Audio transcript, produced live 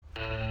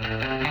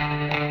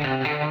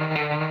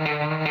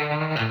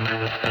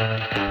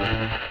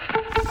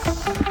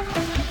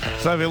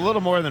So I have a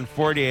little more than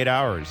 48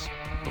 hours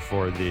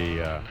before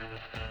the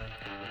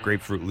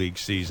Grapefruit League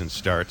season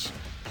starts.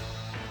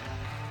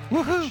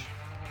 Woohoo!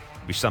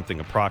 Be something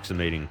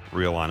approximating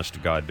real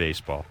honest-to-God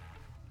baseball.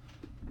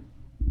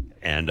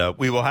 And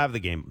we will have the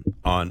game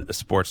on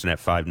Sportsnet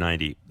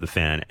 590, The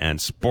Fan, and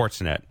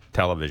Sportsnet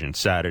Television.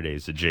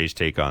 Saturdays, the Jays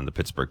take on the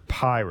Pittsburgh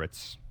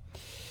Pirates.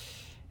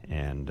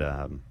 And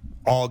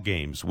all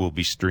games will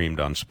be streamed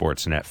on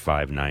Sportsnet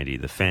 590,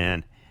 The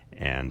Fan.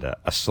 And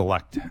a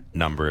select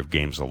number of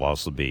games will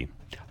also be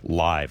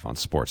live on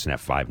Sportsnet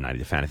 590,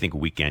 The Fan. I think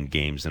weekend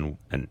games and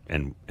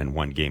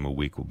one game a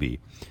week will be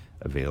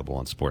available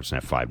on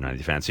Sportsnet 590,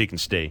 The Fan. So you can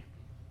stay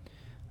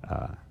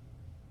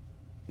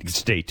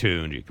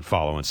tuned. You can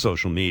follow on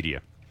social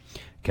media,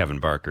 Kevin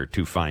Barker,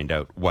 to find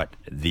out what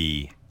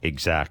the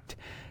exact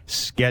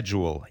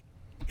schedule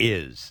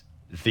is.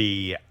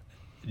 The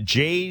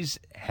Jays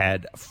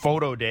had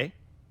photo day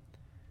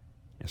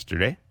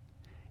yesterday,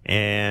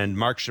 and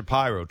Mark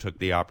Shapiro took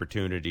the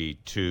opportunity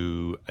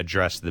to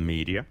address the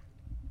media.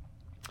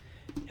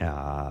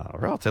 A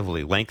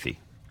relatively lengthy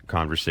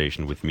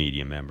conversation with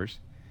media members.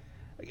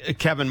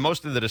 Kevin,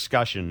 most of the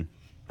discussion,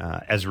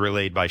 as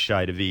relayed by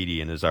Shai Davidi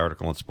in his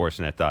article on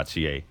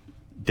Sportsnet.ca,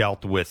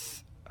 dealt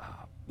with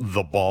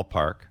the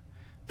ballpark,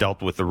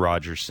 dealt with the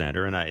Rogers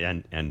Center,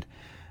 and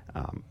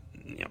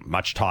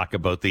much talk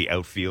about the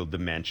outfield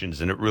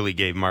dimensions, and it really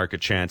gave Mark a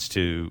chance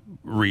to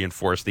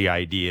reinforce the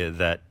idea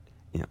that,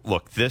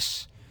 look,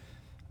 this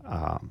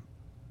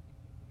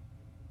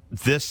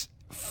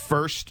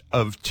first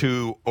of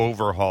two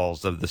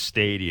overhauls of the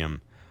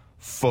stadium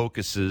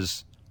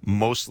focuses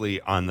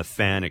mostly on the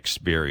fan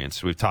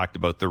experience. We've talked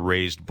about the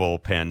raised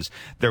bullpens.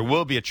 There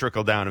will be a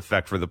trickle-down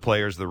effect for the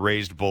players. The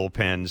raised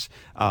bullpens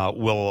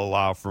will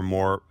allow for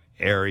more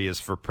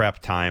areas for prep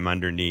time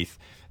underneath,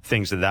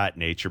 things of that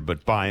nature.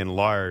 But by and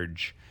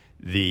large,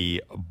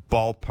 the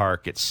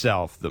ballpark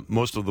itself,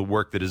 most of the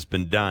work that has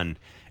been done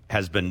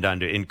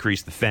to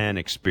increase the fan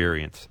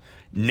experience.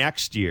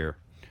 Next year,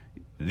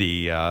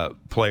 the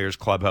players'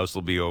 clubhouse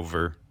will be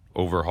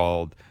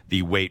overhauled.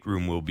 The weight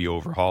room will be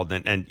overhauled.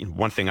 And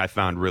one thing I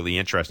found really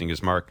interesting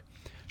is Mark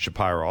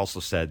Shapiro also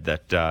said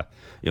that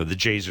the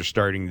Jays are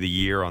starting the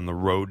year on the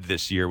road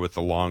this year with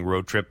a long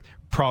road trip.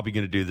 Probably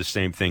going to do the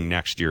same thing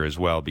next year as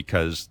well,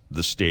 because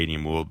the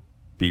stadium will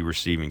be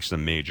receiving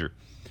some major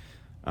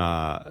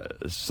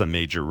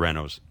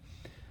renos.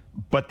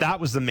 But that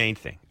was the main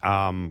thing.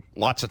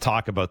 Lots of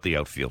talk about the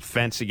outfield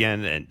fence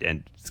again,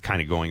 and it's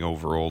kind of going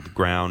over old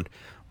ground.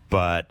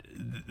 But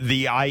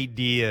the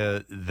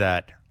idea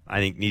that I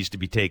think needs to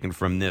be taken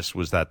from this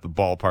was that the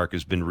ballpark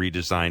has been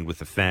redesigned with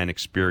the fan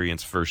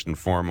experience first and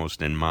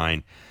foremost in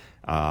mind.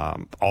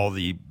 All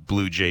the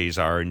Blue Jays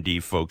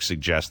R&D folks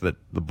suggest that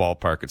the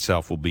ballpark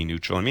itself will be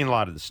neutral. I mean, a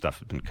lot of this stuff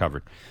has been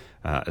covered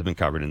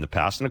in the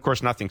past, and of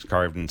course, nothing's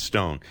carved in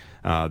stone.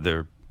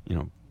 The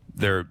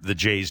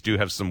Jays do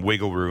have some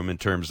wiggle room in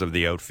terms of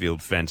the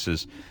outfield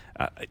fences.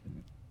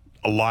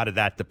 A lot of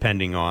that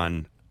depending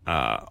on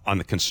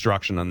the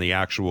construction, on the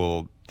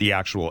actual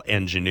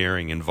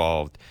engineering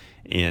involved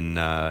in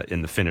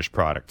the finished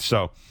product.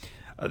 So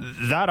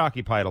that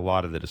occupied a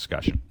lot of the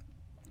discussion.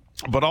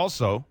 But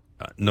also,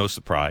 no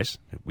surprise,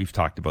 we've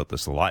talked about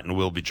this a lot, and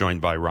we'll be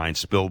joined by Ryan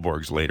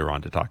Spilborghs later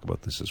on to talk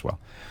about this as well.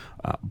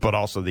 But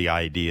also the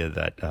idea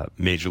that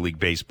Major League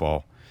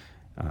Baseball,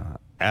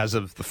 as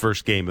of the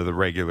first game of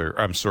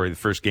the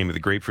first game of the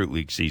Grapefruit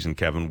League season,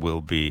 Kevin,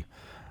 will be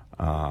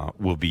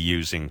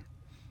using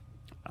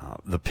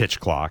the pitch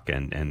clock,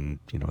 and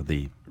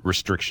the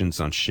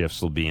restrictions on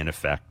shifts will be in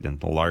effect, and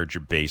the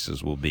larger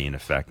bases will be in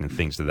effect, and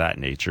things of that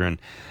nature.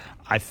 And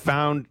I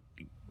found,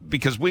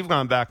 because we've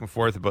gone back and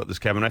forth about this,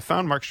 Kevin, I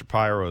found Mark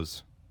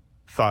Shapiro's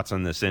thoughts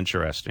on this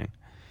interesting.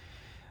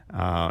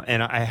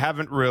 And I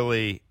haven't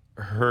really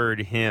heard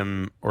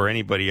him, or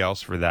anybody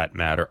else for that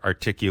matter,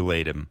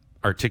 articulate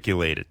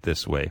it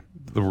this way,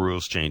 the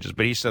rules changes.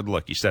 But he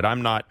said,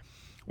 I'm not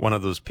one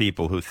of those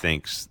people who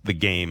thinks the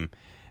game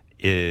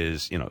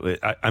is,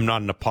 I'm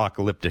not an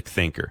apocalyptic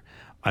thinker.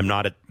 I'm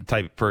not a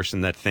type of person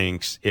that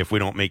thinks if we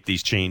don't make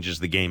these changes,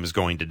 the game is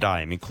going to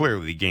die. I mean,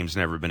 clearly the game's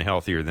never been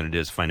healthier than it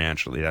is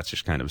financially. That's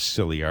just kind of a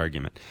silly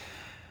argument.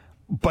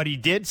 But he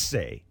did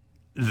say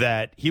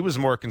that he was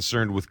more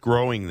concerned with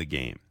growing the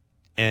game.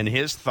 And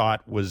his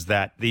thought was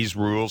that these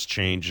rules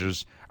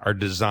changes are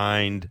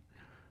designed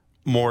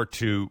more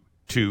to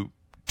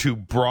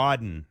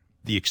broaden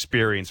the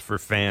experience for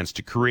fans,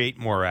 to create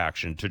more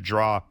action, to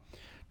draw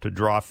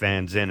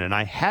fans in. And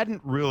I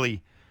hadn't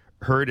really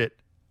heard it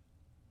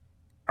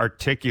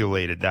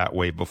articulated that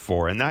way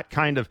before, and that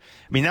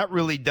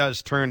really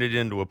does turn it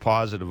into a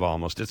positive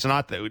almost. It's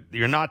not that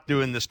you're not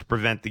doing this to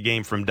prevent the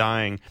game from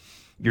dying.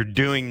 You're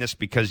doing this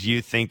because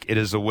you think it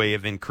is a way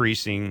of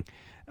increasing,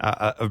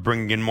 of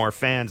bringing in more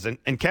fans.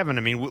 And Kevin,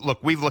 I mean, look,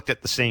 we've looked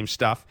at the same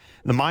stuff.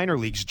 The minor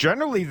leagues,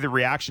 generally the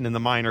reaction in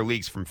the minor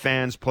leagues from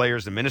fans,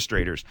 players,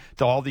 administrators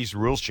to all these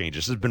rules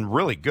changes has been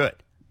really good.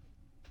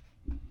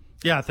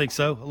 Yeah, I think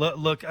so.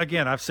 Look,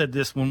 again, I've said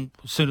this as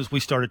soon as we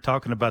started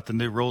talking about the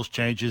new rules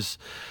changes,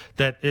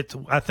 that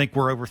I think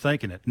we're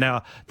overthinking it.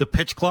 Now, the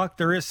pitch clock,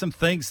 there is some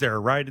things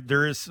there, right?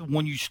 There is,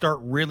 when you start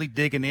really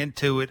digging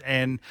into it,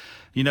 and,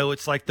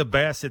 it's like the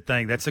Bassett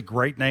thing. That's a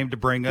great name to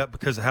bring up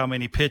because of how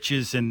many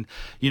pitches, and,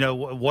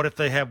 what if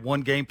they have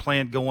one game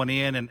plan going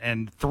in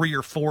and 3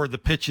 or 4 of the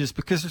pitches,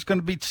 because there's going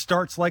to be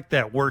starts like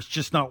that where it's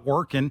just not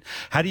working.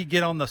 How do you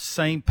get on the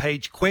same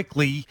page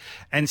quickly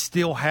and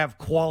still have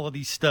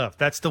quality stuff?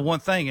 That's the one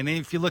thing. And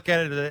if you look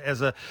at it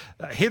as a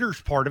hitter's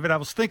part of it, I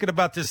was thinking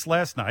about this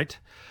last night.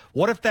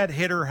 What if that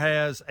hitter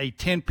has a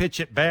 10-pitch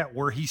at bat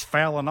where he's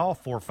fouling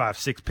off 4, 5,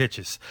 6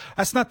 pitches?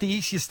 That's not the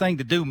easiest thing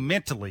to do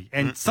mentally.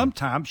 And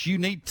sometimes you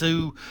need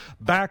to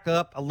back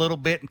up a little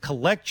bit and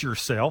collect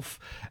yourself.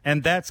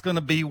 And that's going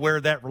to be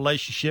where that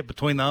relationship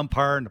between the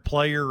umpire and the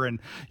player, and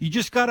you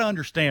just got to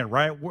understand,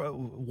 right,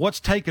 what's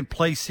taking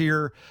place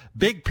here.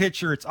 Big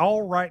picture, it's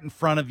all right in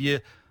front of you.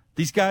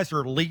 These guys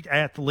are elite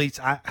athletes.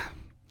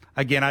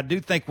 Again, I do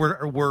think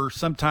we're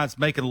sometimes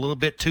making a little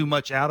bit too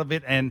much out of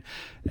it, and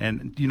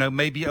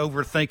maybe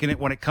overthinking it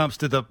when it comes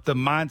to the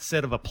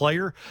mindset of a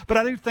player. But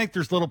I do think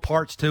there's little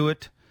parts to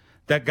it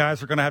that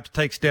guys are going to have to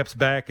take steps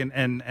back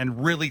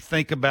and really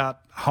think about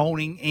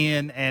honing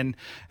in and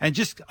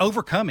just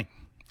overcoming.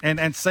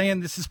 And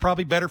saying this is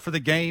probably better for the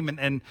game,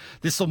 and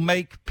this will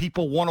make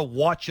people want to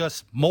watch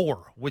us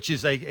more, which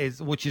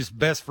is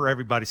best for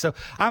everybody. So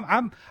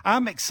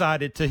I'm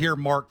excited to hear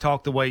Mark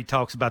talk the way he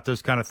talks about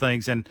those kind of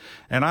things, and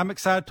I'm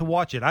excited to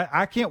watch it.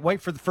 I can't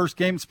wait for the first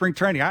game of spring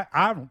training.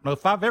 I don't know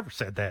if I've ever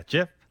said that,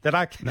 Jeff.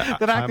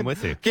 I'm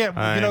with you.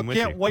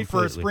 Can't wait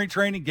for a spring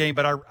training game,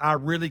 but I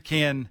really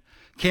can't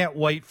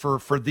wait for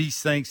these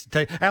things to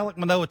take. Alek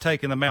Manoah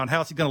taking the mound.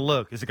 How's he going to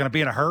look? Is it going to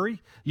be in a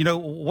hurry?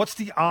 What's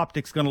the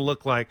optics going to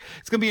look like?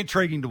 It's going to be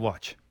intriguing to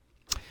watch.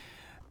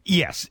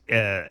 Yes,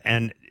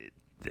 and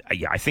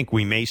I think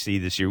we may see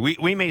this year.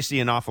 We may see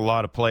an awful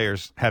lot of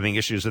players having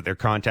issues with their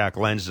contact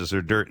lenses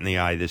or dirt in the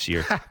eye this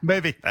year.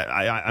 Maybe.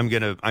 I'm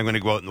gonna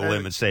go out on the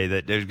limb and say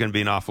that there's going to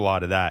be an awful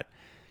lot of that.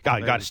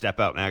 God, I got to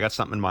step out, man. I got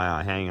something in my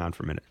eye. Hang on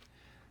for a minute.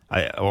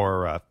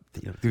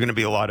 There's going to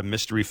be a lot of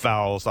mystery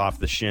fouls off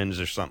the shins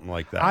or something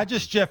like that.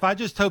 Jeff, I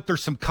just hope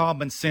there's some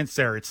common sense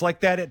there. It's like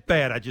that at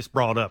bat I just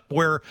brought up,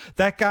 where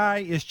that guy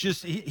is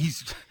just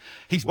he's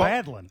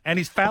battling and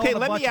he's fouling a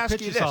bunch of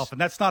pitches off, and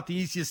that's not the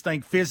easiest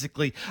thing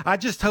physically. I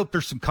just hope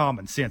there's some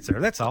common sense there.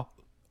 That's all.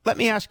 Let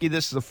me ask you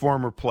this as a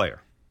former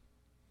player.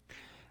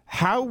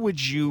 How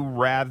would you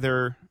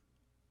rather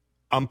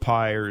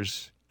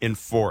umpires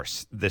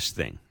enforce this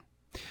thing?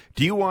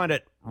 Do you want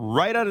it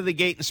right out of the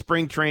gate in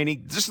spring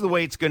training? This is the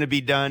way it's going to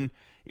be done.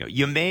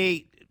 You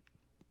may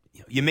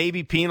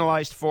be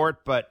penalized for it,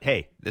 but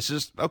hey, this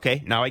is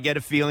okay. Now I get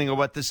a feeling of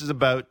what this is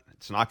about.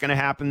 It's not going to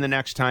happen the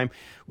next time.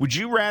 Would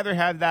you rather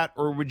have that,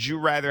 or would you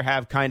rather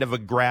have kind of a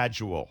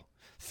gradual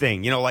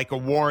thing? Like a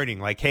warning,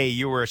 like, hey,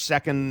 you were a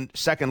second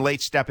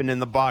late stepping in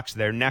the box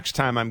there. Next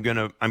time I'm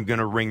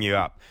gonna ring you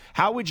up.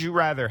 How would you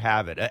rather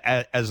have it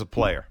as a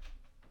player?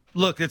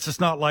 Look, it's just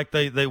not like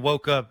they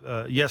woke up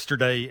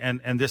yesterday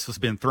and this has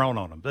been thrown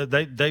on them.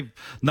 They've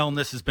known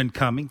this has been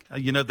coming.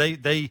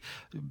 They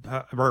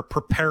are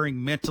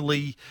preparing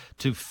mentally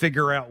to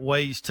figure out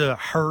ways to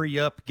hurry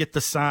up, get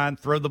the sign,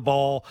 throw the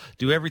ball,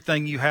 do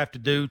everything you have to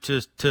do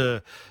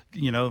to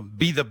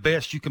be the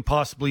best you can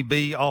possibly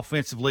be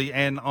offensively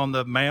and on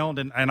the mound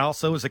and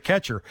also as a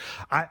catcher.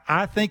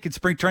 I think in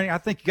spring training, I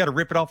think you got to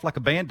rip it off like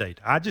a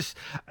Band-Aid.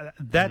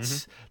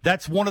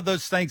 That's one of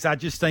those things. I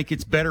just think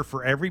it's better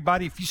for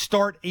everybody. If you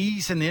start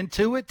easing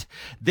into it,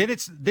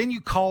 then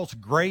you cause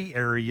gray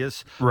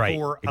areas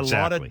for a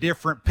lot of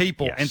different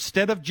people. Yes.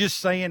 Instead of just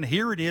saying,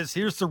 here it is,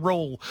 here's the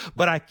rule.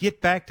 But I get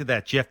back to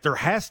that, Jeff. There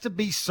has to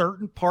be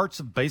certain parts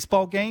of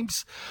baseball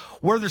games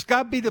where there's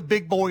got to be the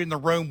big boy in the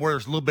room where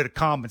there's a little bit of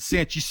common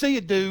sense. You see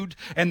a dude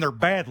and they're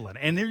battling,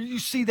 and there you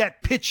see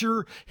that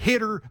pitcher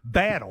hitter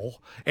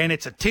battle, and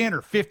it's a 10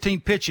 or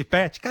 15 pitch at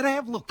bat. You got to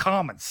have a little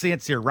common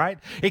sense here, right?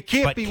 It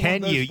can't be one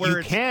of those where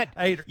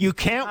you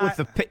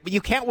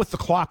can't with the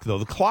clock though.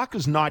 The clock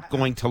is not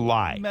going to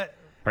lie,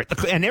 right?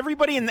 And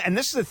everybody and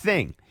this is the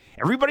thing.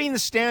 Everybody in the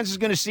stands is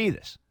going to see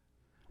this.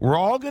 We're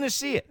all going to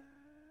see it.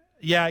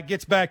 Yeah, it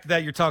gets back to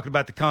that. You're talking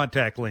about the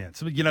contact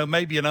lens.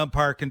 Maybe an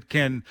umpire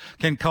can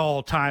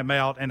call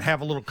timeout and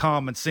have a little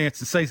common sense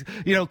and say,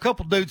 a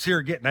couple dudes here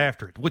are getting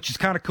after it, which is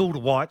kind of cool to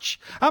watch.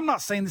 I'm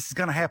not saying this is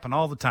going to happen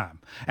all the time,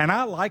 and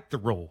I like the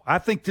rule. I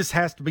think this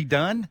has to be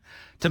done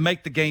to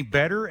make the game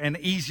better and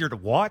easier to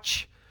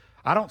watch.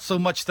 I don't so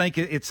much think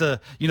it's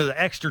the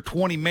extra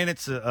 20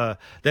 minutes that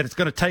it's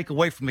going to take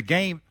away from the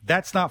game.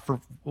 That's not for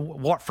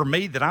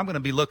me that I'm going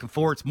to be looking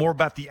for. It's more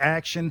about the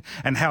action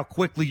and how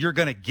quickly you're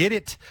going to get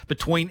it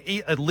between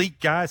elite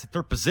guys at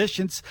their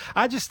positions.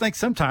 I just think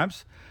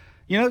sometimes,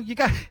 you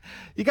got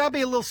to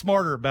be a little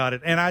smarter about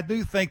it. And I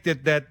do think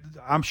that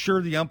I'm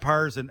sure the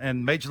umpires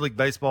and Major League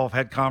Baseball have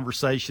had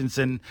conversations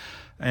and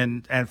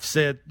have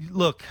said,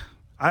 look,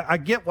 I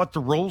get what the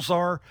rules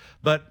are,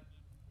 but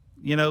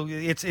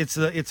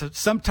it's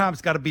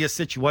sometimes got to be a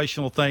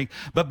situational thing.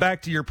 But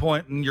back to your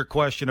point and your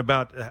question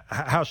about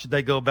how should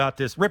they go about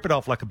this, rip it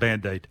off like a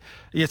Band-Aid.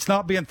 It's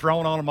not being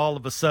thrown on them all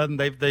of a sudden.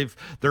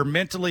 They're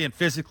mentally and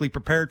physically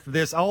prepared for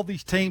this. All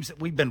these teams that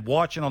we've been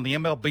watching on the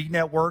MLB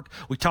network,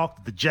 we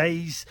talked to the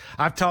Jays.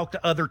 I've talked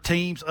to other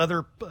teams,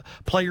 other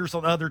players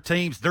on other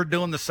teams. They're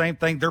doing the same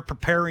thing. They're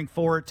preparing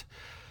for it.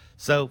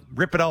 So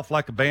rip it off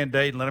like a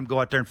Band-Aid and let them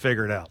go out there and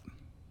figure it out.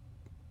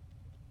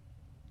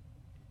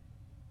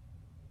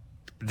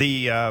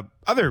 The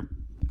other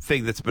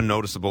thing that's been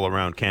noticeable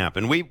around camp,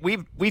 and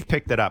we've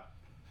picked it up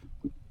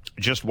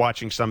just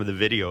watching some of the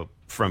video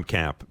from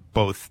camp,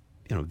 both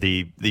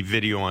the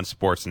video on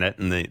Sportsnet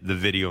and the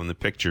video and the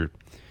pictures,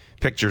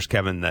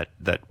 Kevin,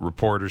 that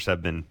reporters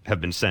have been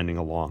sending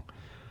along.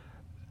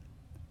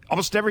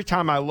 Almost every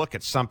time I look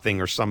at something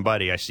or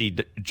somebody, I see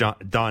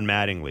Don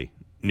Mattingly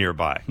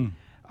nearby.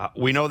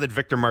 We know that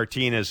Victor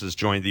Martinez has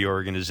joined the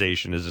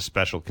organization as a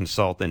special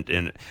consultant,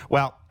 and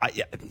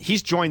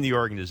he's joined the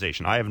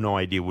organization. I have no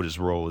idea what his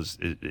role is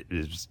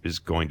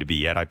going to be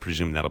yet. I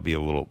presume that'll be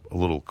a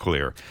little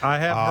clear. I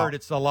have heard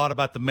it's a lot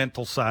about the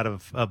mental side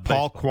of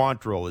Paul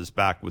Quantrill is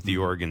back with the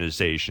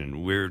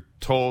organization. We're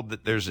told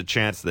that there's a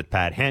chance that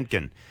Pat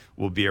Henkin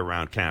will be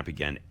around camp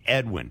again.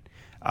 Edwin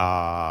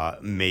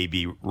may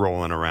be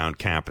rolling around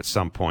camp at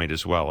some point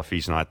as well if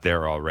he's not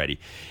there already.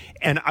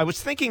 And I was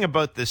thinking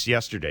about this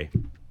yesterday.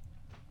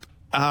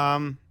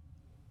 There's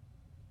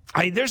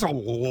a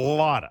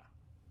lot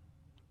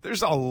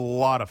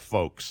of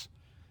folks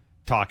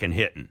talking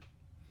hitting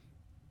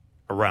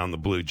around the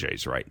Blue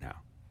Jays right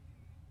now.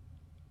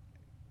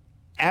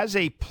 As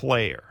a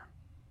player,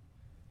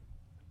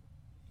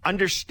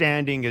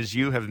 understanding, as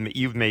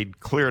you've made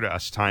clear to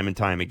us time and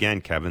time again,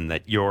 Kevin,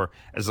 that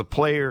as a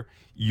player,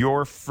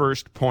 your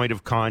first point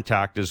of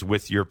contact is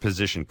with your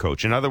position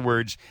coach. In other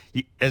words,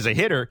 as a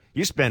hitter,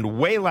 you spend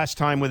way less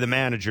time with the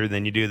manager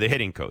than you do the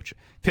hitting coach.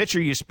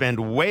 Pitcher, you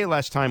spend way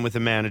less time with the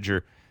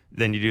manager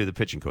than you do the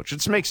pitching coach.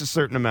 This makes a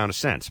certain amount of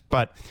sense.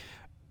 But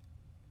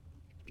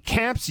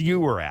camps you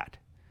were at,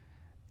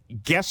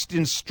 guest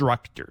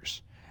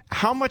instructors,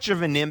 how much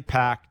of an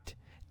impact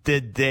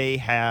did they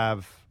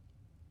have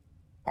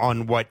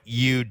on what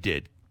you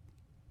did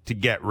to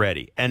get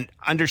ready? And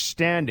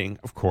understanding,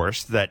 of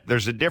course, that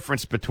there's a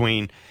difference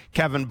between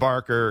Kevin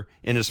Barker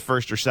in his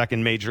first or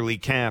second major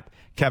league camp,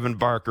 Kevin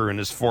Barker in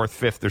his fourth,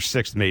 fifth, or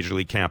sixth major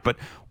league camp. But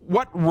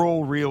what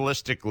role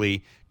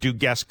realistically do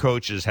guest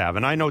coaches have?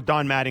 And I know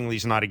Don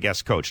Mattingly's not a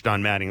guest coach.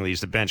 Don Mattingly is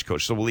the bench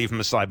coach, so we'll leave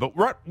him aside. But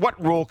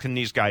what role can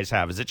these guys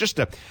have? Is it just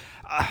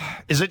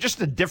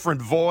a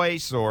different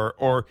voice,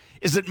 or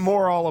is it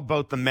more all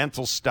about the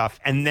mental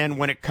stuff? And then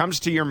when it comes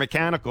to your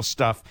mechanical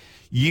stuff,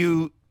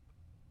 you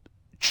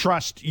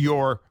trust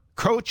your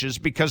coaches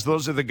because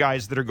those are the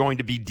guys that are going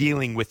to be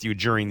dealing with you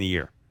during the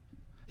year.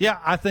 Yeah,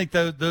 I think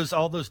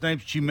all those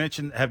names that you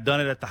mentioned have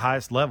done it at the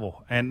highest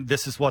level, and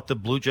this is what the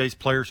Blue Jays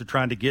players are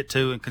trying to get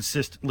to and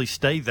consistently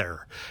stay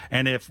there.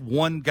 And if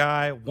one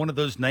of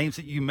those names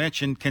that you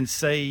mentioned, can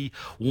say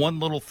one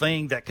little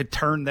thing that could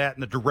turn that in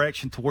the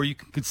direction to where you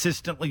can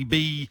consistently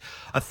be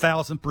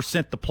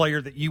 1,000% the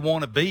player that you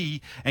want to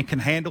be and can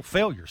handle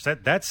failures.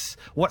 That's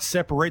what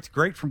separates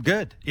great from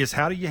good, is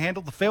how do you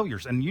handle the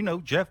failures? And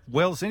Jeff,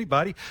 well as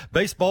anybody,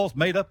 baseball's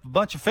made up of a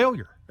bunch of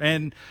failure.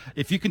 And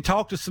if you can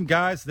talk to some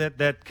guys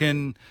that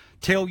can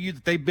tell you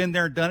that they've been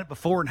there and done it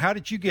before, and how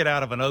did you get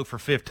out of an 0 for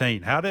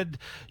 15? How did,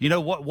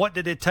 what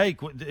did it take?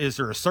 Is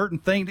there a certain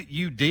thing that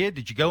you did?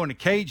 Did you go in a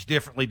cage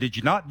differently? Did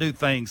you not do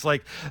things?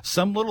 Like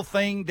some little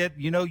thing that,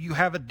 you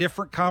have a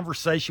different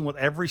conversation with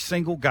every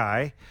single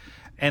guy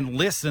and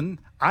listen.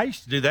 I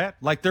used to do that.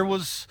 Like there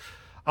was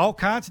all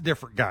kinds of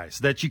different guys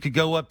that you could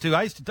go up to.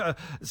 I used to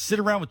sit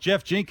around with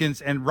Jeff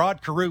Jenkins and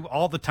Rod Carew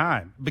all the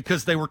time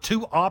because they were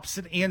two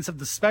opposite ends of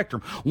the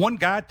spectrum. One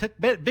guy took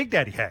Big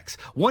Daddy hacks.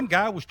 One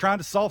guy was trying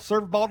to soft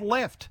serve a ball to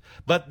left.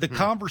 But the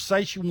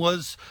conversation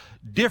was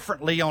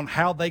differently on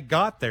how they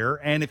got there.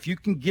 And if you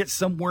can get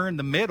somewhere in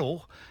the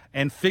middle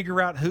and figure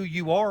out who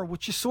you are,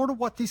 which is sort of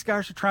what these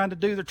guys are trying to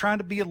do. They're trying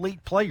to be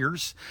elite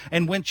players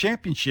and win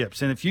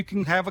championships. And if you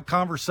can have a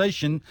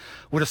conversation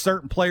with a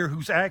certain player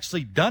who's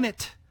actually done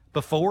it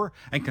before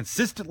and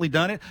consistently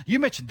done it. You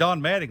mentioned Don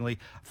Mattingly.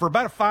 For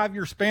about a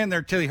 5-year span there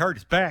until he hurt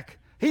his back,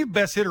 he's the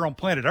best hitter on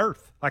planet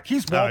Earth. Like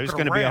he's walking he's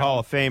going to be a Hall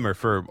of Famer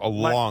for a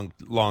long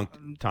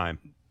time.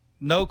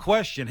 No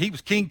question. He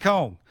was King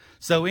Kong.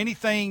 So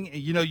anything,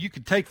 you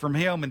could take from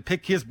him and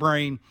pick his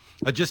brain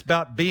just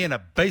about being a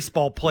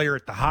baseball player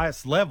at the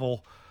highest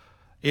level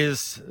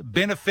is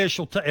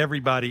beneficial to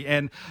everybody.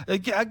 And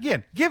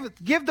again,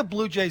 give the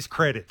Blue Jays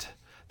credit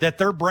that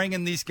they're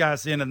bringing these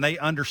guys in and they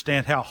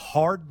understand how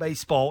hard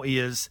baseball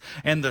is.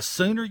 And the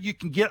sooner you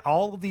can get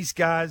all of these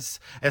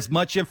guys as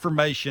much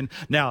information.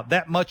 Now,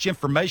 that much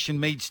information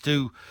means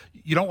you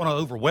don't want to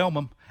overwhelm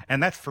them.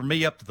 And that's for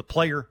me up to the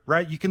player,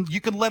 right? You can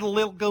let a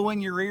little go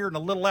in your ear and a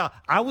little out.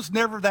 I was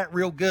never that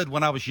real good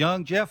when I was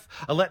young, Jeff,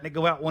 letting it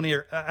go out one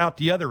ear, out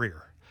the other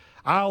ear.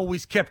 I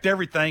always kept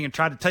everything and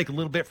tried to take a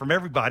little bit from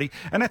everybody.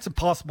 And that's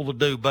impossible to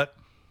do. But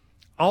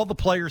all the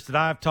players that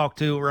I've talked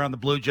to around the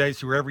Blue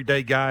Jays who are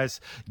everyday guys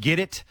get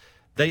it.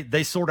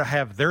 They sort of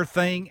have their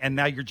thing, and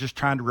now you're just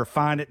trying to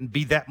refine it and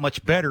be that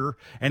much better.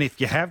 And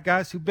if you have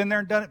guys who've been there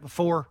and done it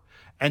before,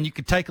 and you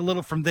can take a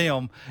little from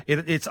them,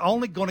 it's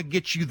only going to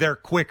get you there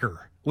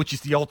quicker, which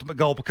is the ultimate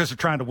goal because they're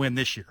trying to win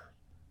this year.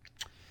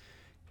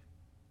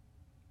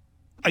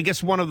 I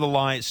guess one of the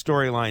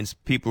storylines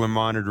people are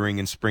monitoring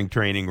in spring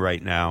training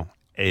right now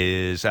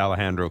is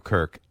Alejandro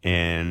Kirk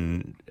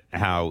and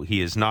how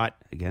he is not,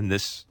 again,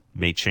 this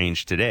may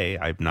change today.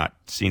 I've not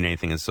seen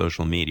anything in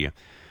social media,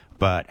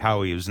 but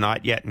how he was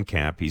not yet in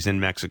camp. He's in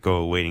Mexico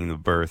awaiting the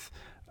birth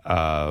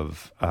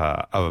of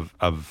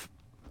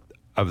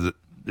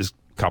this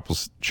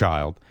couple's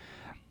child.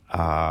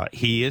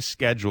 He is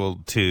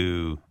scheduled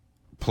to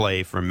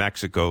play for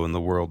Mexico in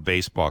the World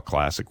Baseball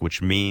Classic,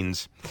 which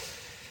means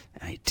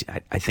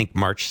I think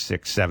March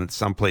 6th, 7th,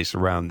 someplace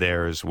around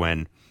there is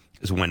when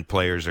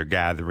players are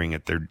gathering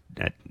at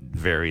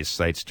various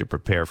sites to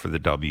prepare for the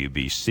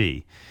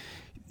WBC.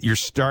 You're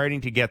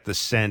starting to get the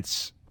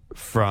sense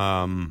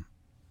from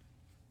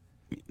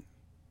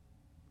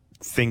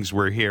things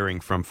we're hearing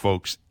from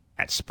folks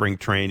at spring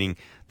training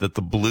that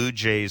the Blue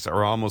Jays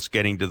are almost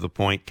getting to the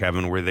point,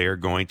 Kevin, where they're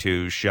going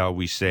to, shall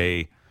we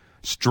say,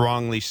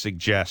 strongly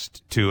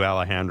suggest to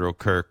Alejandro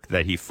Kirk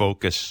that he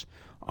focus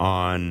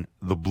on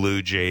the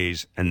Blue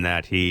Jays and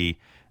that he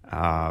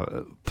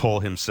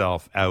pull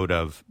himself out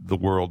of the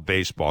World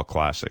Baseball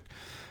Classic.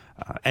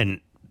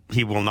 And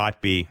he will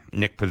not be.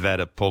 Nick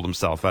Pivetta pulled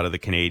himself out of the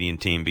Canadian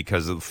team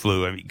because of the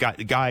flu. I mean,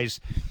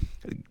 guys,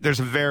 there's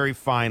a very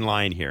fine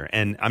line here.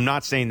 And I'm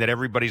not saying that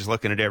everybody's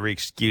looking at every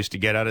excuse to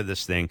get out of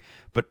this thing,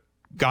 but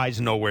guys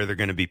know where they're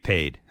going to be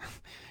paid.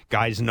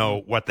 Guys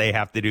know what they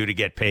have to do to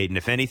get paid. And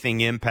if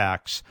anything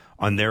impacts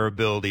on their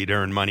ability to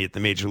earn money at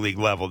the major league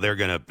level, they're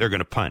going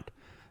to punt.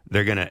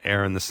 They're going to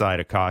err on the side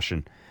of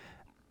caution.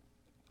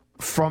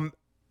 From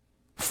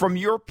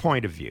your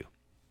point of view,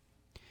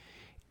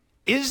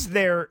 is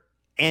there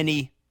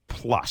any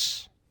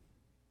plus?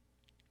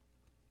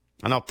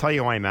 And I'll tell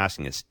you why I'm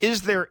asking this.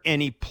 Is there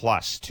any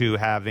plus to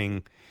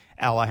having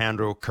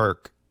Alejandro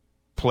Kirk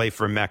play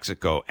for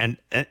Mexico? And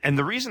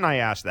the reason I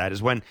ask that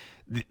is when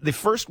the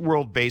first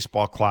World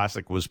Baseball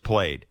Classic was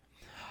played,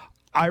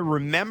 I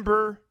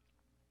remember,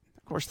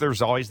 of course,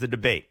 there's always the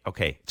debate.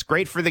 Okay, it's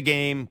great for the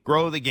game,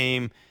 grow the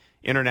game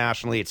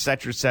internationally, et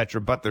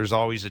cetera, but there's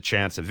always a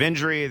chance of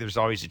injury. There's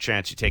always a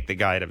chance you take the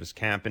guy out of his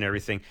camp and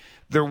everything.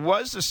 There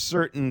was a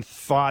certain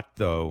thought,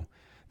 though,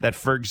 that,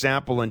 for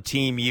example, in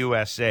Team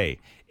USA,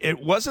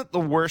 it wasn't the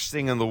worst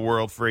thing in the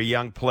world for a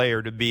young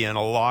player to be in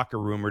a locker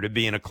room or to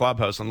be in a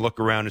clubhouse and look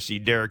around and see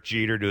Derek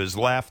Jeter to his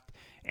left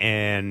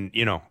and,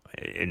 you know,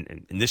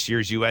 in this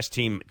year's U.S.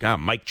 team,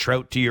 Mike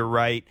Trout to your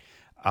right,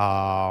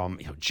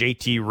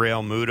 JT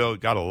Realmuto,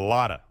 got a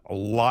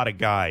lot of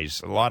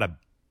guys, a lot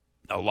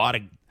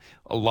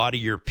of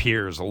your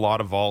peers, a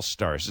lot of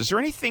all-stars. Is there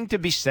anything to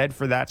be said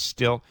for that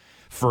still,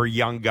 for a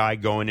young guy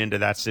going into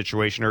that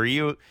situation? Or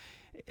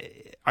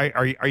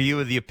are you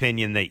of the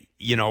opinion that,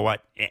 you know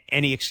what,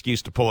 any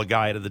excuse to pull a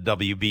guy out of the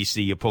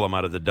WBC, you pull him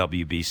out of the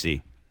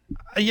WBC?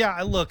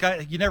 Yeah, look,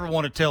 you never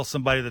want to tell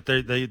somebody that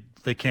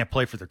they can't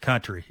play for their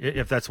country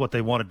if that's what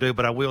they want to do.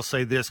 But I will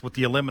say this, with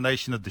the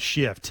elimination of the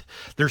shift,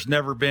 there's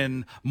never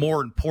been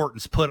more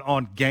importance put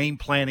on game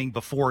planning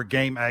before a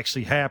game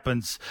actually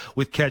happens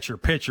with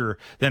catcher-pitcher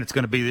than it's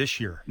going to be this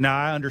year. Now,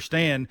 I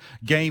understand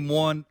game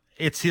one,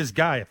 it's his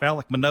guy. If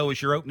Alek Manoah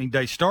is your opening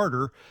day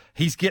starter,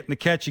 he's getting the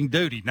catching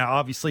duty. Now,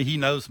 obviously, he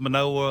knows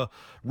Manoah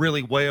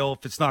really well.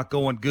 If it's not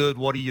going good,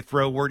 what do you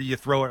throw? Where do you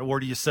throw it?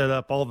 Where do you set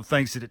up? All the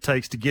things that it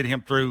takes to get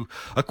him through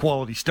a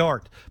quality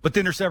start. But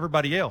then there's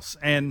everybody else.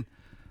 And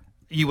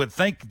you would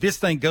think this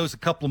thing goes a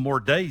couple of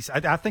more days.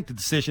 I think the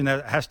decision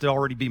has to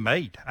already be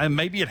made. And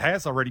maybe it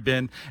has already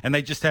been, and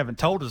they just haven't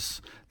told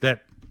us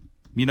that,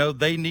 you know,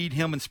 they need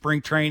him in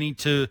spring training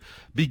to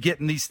be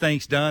getting these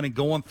things done and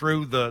going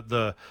through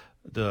the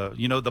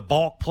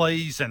bulk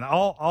plays and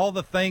all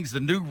the things, the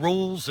new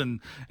rules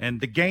and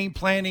the game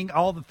planning,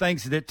 all the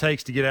things that it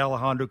takes to get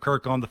Alejandro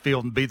Kirk on the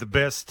field and be the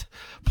best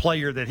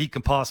player that he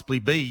can possibly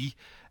be.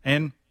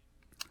 And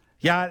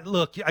yeah,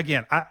 look,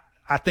 again,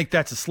 I think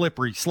that's a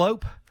slippery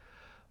slope.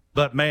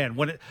 But man,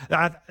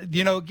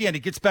 again, it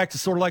gets back to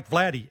sort of like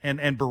Vladdy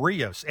and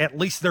Barrios. At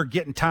least they're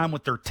getting time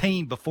with their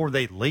team before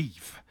they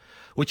leave,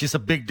 which is a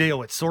big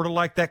deal. It's sort of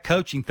like that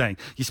coaching thing.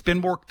 You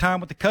spend more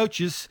time with the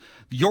coaches,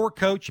 your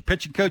coach, your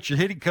pitching coach, your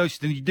hitting coach,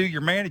 than you do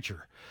your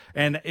manager.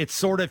 And it's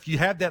sort of, if you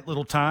have that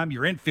little time,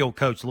 your infield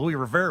coach, Luis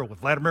Rivera with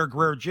Vladimir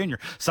Guerrero Jr.,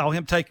 saw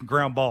him taking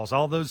ground balls,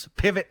 all those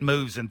pivot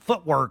moves and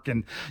footwork.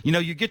 And, you know,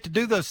 you get to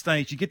do those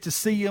things. You get to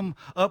see him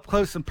up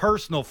close and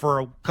personal for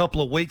a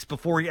couple of weeks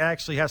before he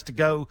actually has to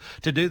go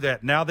to do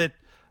that. Now that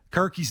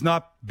Kirky's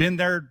not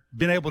been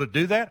able to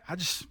do that,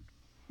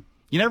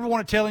 you never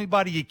want to tell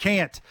anybody you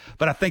can't,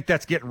 but I think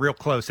that's getting real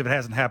close if it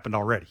hasn't happened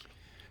already.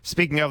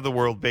 Speaking of the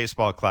World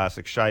Baseball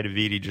Classic, Shai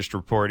Davidi just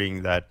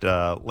reporting that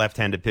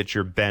left-handed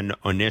pitcher Ben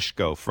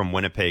Onishko from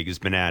Winnipeg has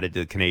been added to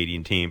the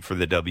Canadian team for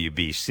the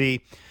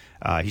WBC.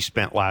 He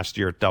spent last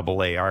year at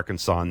Double-A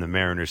Arkansas in the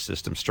Mariners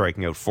system,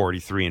 striking out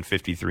 43 and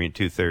 53 and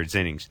two-thirds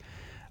innings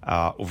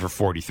over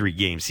 43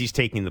 games. He's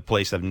taking the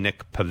place of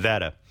Nick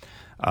Pivetta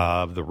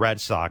of the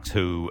Red Sox,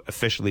 who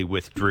officially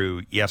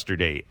withdrew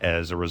yesterday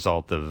as a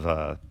result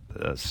of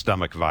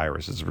stomach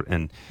viruses.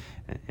 And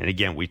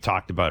again, we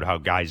talked about how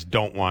guys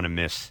don't want to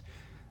miss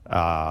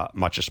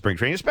much of spring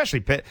training,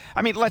 especially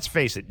I mean, let's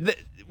face it.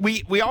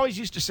 We always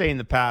used to say in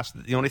the past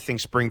that the only thing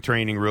spring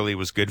training really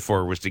was good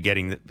for was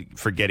getting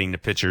the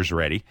pitchers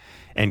ready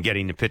and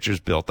getting the pitchers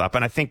built up.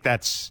 And I think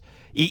that's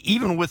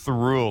even with the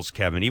rules,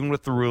 Kevin, even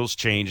with the rules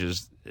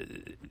changes,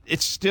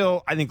 it's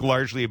still, I think,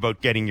 largely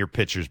about getting your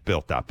pitchers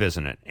built up,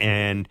 isn't it?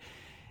 And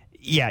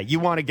yeah, you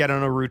want to get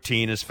on a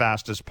routine as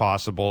fast as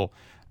possible.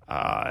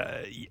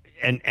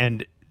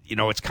 And you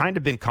know, it's kind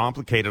of been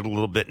complicated a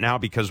little bit now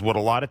because what a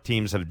lot of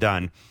teams have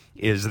done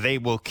is they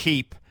will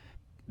keep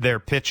their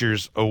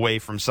pitchers away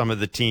from some of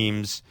the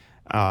teams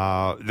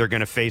they're going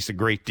to face a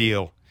great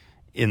deal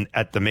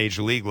at the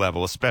major league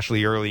level,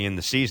 especially early in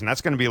the season.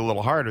 That's going to be a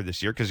little harder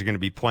this year because you're going to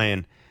be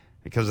playing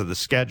because of the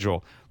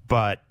schedule.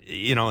 But,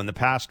 you know, in the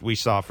past we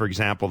saw, for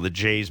example, the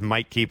Jays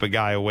might keep a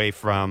guy away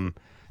from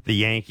the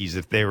Yankees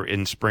if they were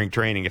in spring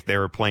training, if they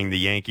were playing the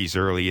Yankees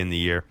early in the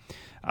year.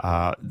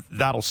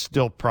 That'll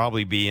still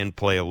probably be in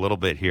play a little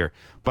bit here.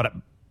 But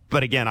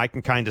again, I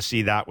can kind of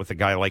see that with a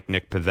guy like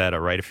Nick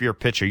Pivetta, right? If you're a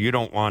pitcher, you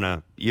don't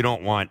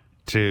want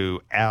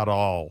to at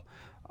all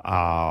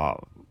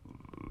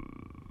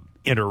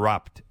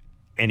interrupt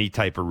any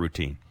type of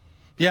routine.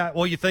 Yeah,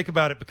 well, you think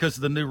about it because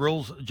of the new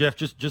rules, Jeff.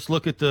 Just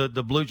look at the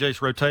Blue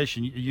Jays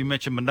rotation. You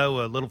mentioned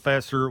Manoah, a little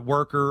faster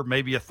worker,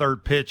 maybe a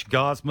third pitch.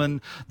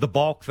 Gosman, the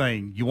balk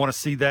thing. You want to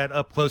see that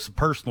up close and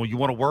personal. You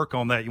want to work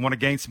on that. You want to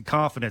gain some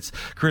confidence.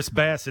 Chris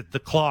Bassett, the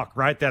clock,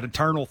 right? That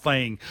internal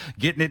thing,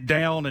 getting it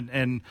down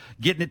and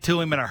getting it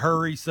to him in a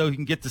hurry so he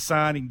can get the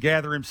sign, he can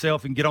gather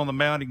himself and get on the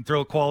mound, he can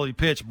throw a quality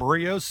pitch.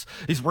 Barrios,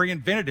 he's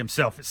reinvented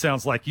himself, it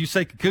sounds like. You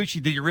say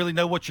Kikuchi, do you really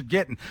know what you're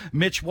getting?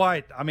 Mitch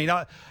White, I mean,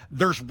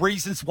 there's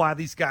reasons why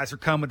these guys are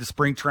coming to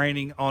spring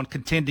training on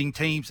contending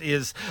teams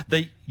is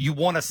you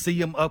want to see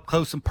them up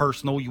close and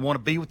personal. You want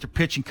to be with your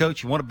pitching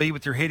coach. You want to be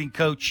with your hitting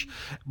coach,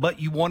 but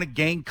you want to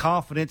gain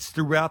confidence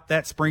throughout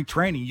that spring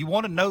training. You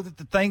want to know that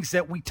the things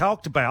that we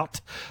talked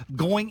about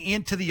going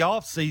into the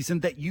off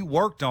season that you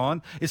worked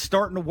on is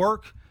starting to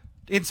work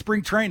in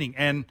spring training.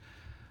 And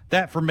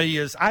that for me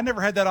is, I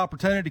never had that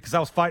opportunity because I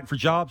was fighting for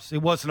jobs.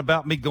 It wasn't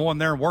about me going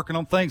there and working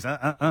on things.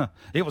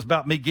 It was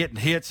about me getting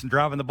hits and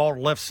driving the ball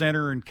to left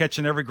center and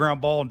catching every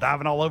ground ball and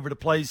diving all over the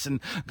place and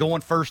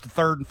going first to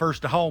third and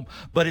first to home.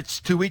 But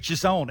it's to each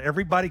his own.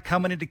 Everybody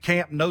coming into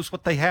camp knows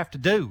what they have to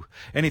do.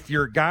 And if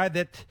you're a guy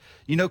that,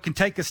 you know, can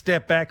take a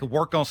step back and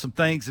work on some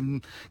things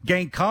and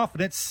gain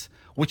confidence,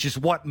 which is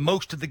what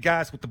most of the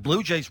guys with the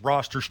Blue Jays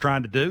roster is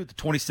trying to do, the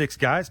 26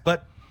 guys.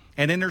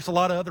 And then there's a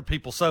lot of other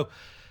people. So,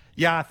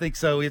 yeah, I think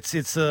so. It's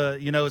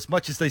you know, as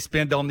much as they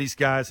spend on these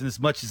guys and as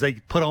much as they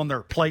put on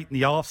their plate in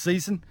the off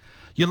season,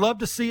 you love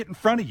to see it in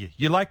front of you.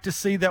 You like to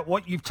see that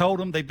what you've told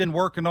them they've been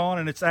working on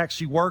and it's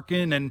actually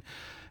working, and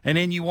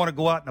then you want to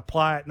go out and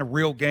apply it in a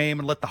real game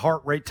and let the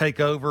heart rate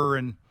take over.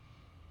 And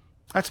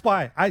that's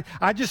why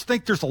I just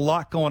think there's a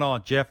lot going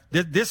on, Jeff.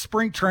 This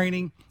spring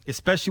training,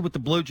 especially with the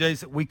Blue Jays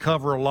that we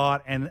cover a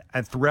lot and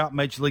throughout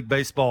Major League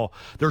Baseball,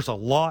 there's a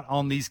lot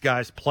on these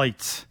guys'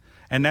 plates.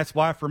 And that's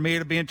why for me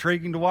it'll be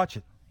intriguing to watch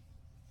it.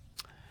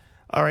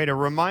 All right, a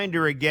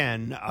reminder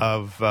again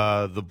of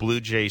the Blue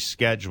Jays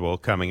schedule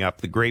coming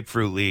up. The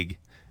Grapefruit League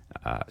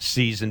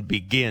season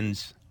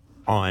begins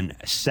on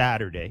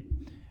Saturday.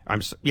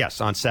 On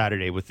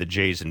Saturday with the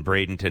Jays in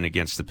Bradenton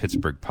against the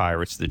Pittsburgh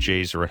Pirates. The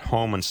Jays are at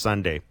home on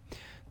Sunday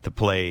to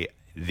play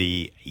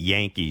the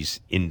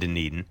Yankees in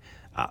Dunedin.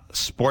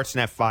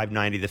 Sportsnet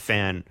 590, The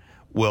Fan,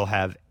 will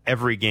have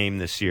every game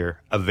this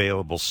year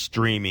available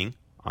streaming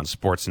on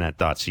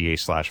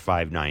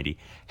sportsnet.ca/590.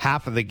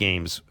 Half of the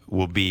games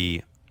will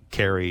be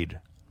carried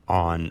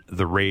on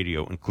the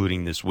radio,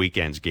 including this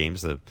weekend's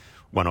games, the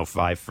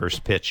 105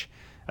 first pitch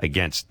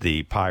against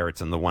the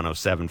Pirates and the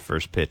 107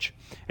 first pitch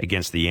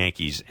against the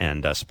Yankees.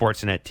 And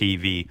Sportsnet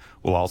TV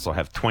will also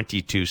have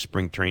 22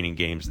 spring training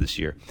games this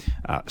year,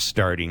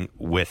 starting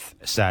with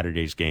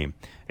Saturday's game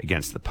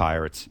against the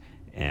Pirates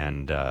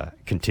and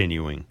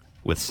continuing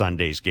with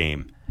Sunday's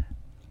game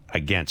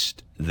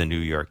against the New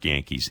York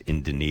Yankees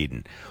in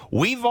Dunedin.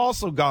 We've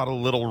also got a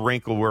little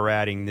wrinkle we're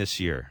adding this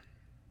year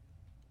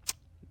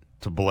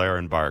to Blair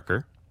and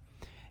Barker,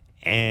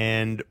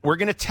 and we're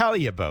going to tell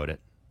you about it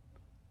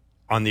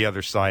on the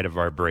other side of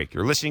our break.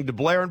 You're listening to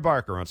Blair and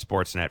Barker on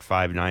Sportsnet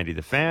 590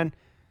 The Fan.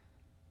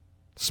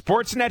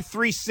 Sportsnet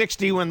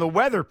 360 when the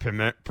weather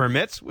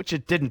permits, which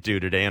it didn't do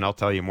today, and I'll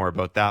tell you more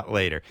about that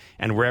later,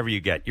 and wherever you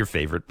get your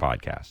favorite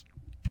podcast.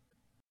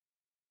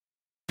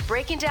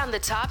 Breaking down the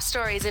top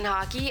stories in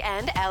hockey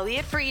and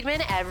Elliot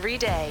Friedman every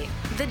day.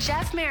 The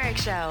Jeff Merrick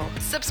Show.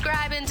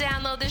 Subscribe and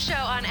download the show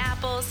on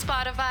Apple,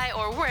 Spotify,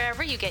 or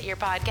wherever you get your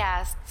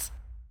podcasts.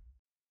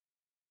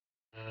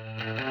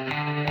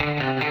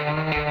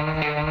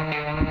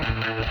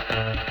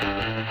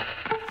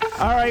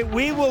 All right,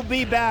 we will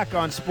be back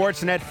on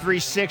Sportsnet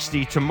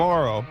 360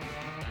 tomorrow,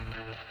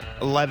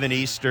 11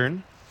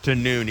 Eastern to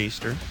noon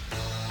Eastern.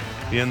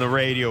 Be on the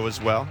radio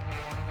as well.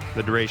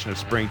 The duration of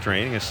spring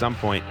training. At some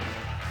point,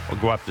 we'll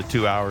go up to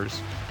 2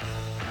 hours.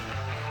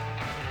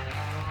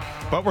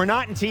 But we're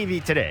not in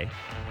TV today.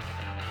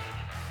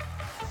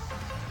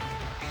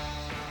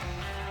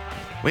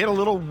 We had a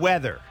little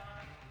weather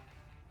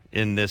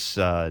in this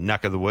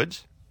neck of the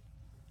woods.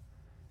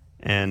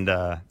 And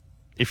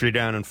if you're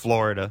down in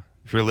Florida,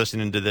 if you're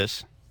listening to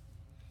this,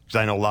 because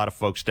I know a lot of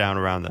folks down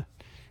around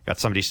got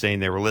somebody saying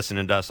they were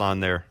listening to us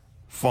on their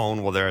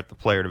phone while they're at the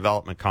Player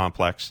Development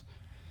Complex.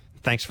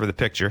 Thanks for the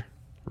picture.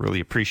 Really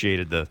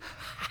appreciated that.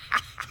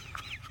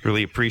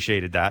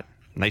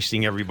 Nice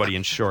seeing everybody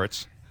in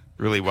shorts.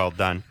 Really well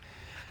done.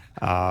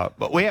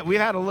 But we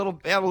had a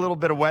little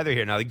bit of weather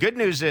here. Now the good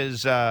news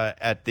is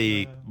at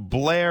the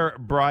Blair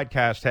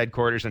broadcast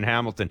headquarters in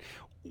Hamilton,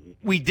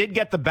 we did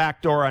get the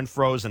back door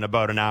unfrozen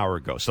about an hour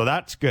ago, so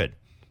that's good.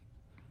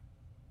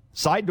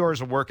 Side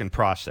doors a work in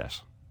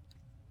process.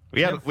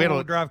 We had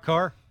four-wheel drive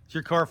car. Is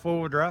your car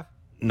four-wheel drive?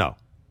 No,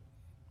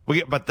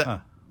 we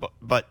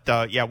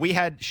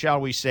had,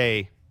 shall we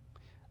say,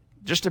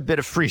 just a bit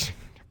of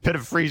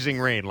freezing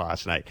rain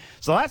last night.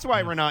 So that's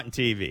why we're not in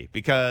TV,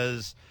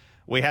 because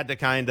we had to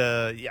kind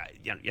of,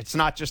 it's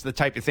not just the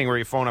type of thing where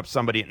you phone up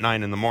somebody at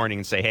 9 in the morning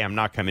and say, hey, I'm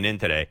not coming in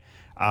today.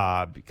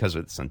 Because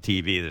it's on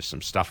TV, there's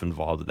some stuff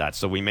involved with that.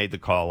 So we made the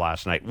call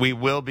last night. We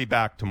will be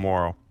back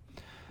tomorrow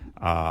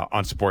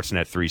on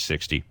Sportsnet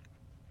 360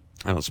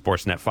 and on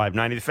Sportsnet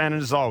 590. The Fan,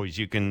 and as always,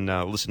 you can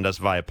listen to us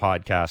via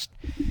podcast.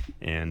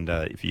 And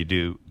if you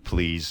do,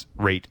 please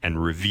rate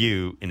and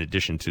review in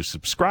addition to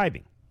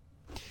subscribing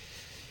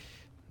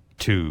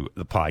to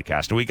the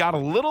podcast. And we got a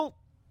little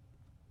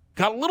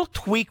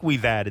tweak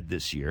we've added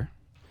this year.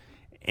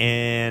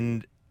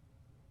 And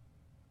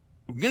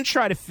we're going to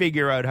try to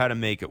figure out how to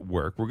make it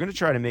work. We're going to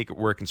try to make it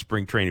work in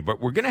spring training,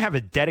 but we're going to have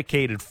a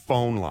dedicated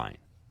phone line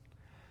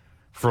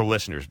for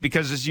listeners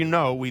because, as you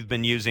know, we've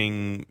been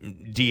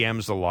using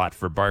DMs a lot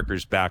for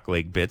Barker's back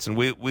leg bits, and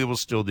we will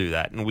still do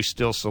that, and we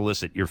still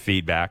solicit your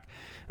feedback.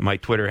 And my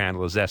Twitter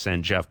handle is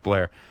SN Jeff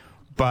Blair.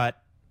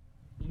 But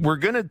we're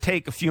going to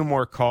take a few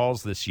more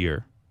calls this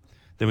year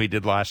than we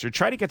did last year.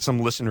 Try to get some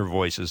listener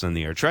voices in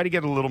the air. Try to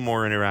get a little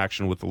more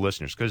interaction with the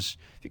listeners, because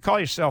if you call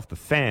yourself the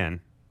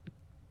Fan,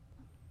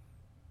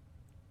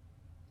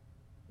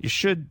 you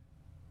should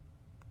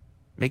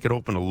make it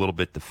open a little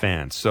bit to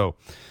fans. So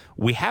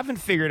we haven't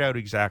figured out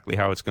exactly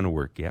how it's going to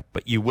work yet,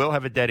 but you will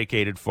have a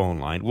dedicated phone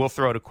line. We'll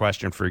throw out a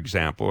question, for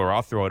example, or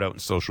I'll throw it out in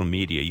social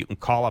media. You can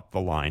call up the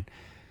line.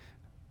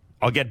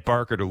 I'll get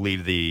Barker to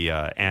leave the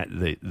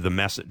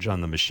message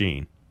on the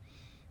machine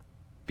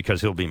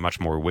because he'll be much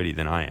more witty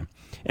than I am.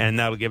 And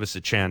that'll give us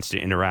a chance to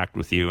interact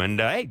with you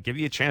and, hey, give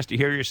you a chance to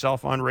hear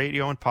yourself on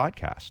radio and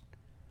podcast.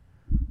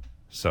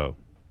 So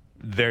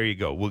there you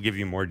go. We'll give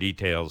you more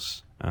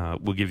details.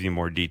 We'll give you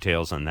more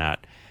details on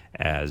that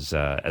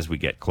as we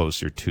get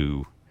closer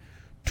to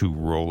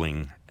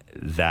rolling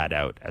that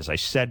out. As I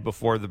said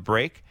before the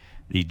break,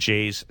 the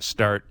Jays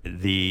start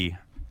the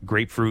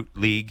Grapefruit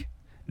League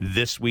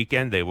this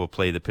weekend. They will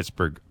play the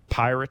Pittsburgh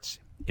Pirates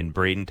in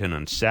Bradenton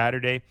on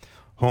Saturday,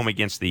 home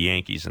against the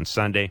Yankees on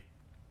Sunday.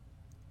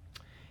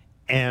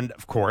 And,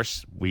 of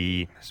course,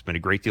 we spent a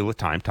great deal of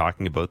time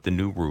talking about the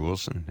new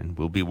rules, and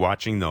we'll be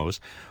watching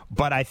those.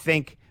 But I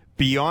think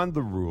beyond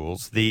the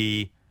rules,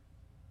 the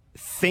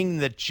thing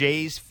that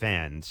Jays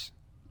fans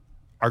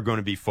are going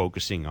to be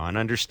focusing on,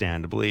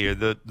 understandably, are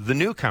the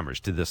newcomers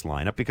to this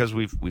lineup, because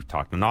we've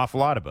talked an awful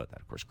lot about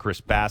that. Of course,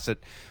 Chris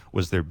Bassett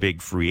was their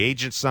big free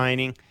agent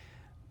signing.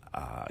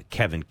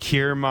 Kevin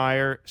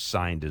Kiermaier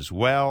signed as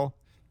well.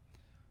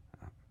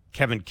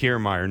 Kevin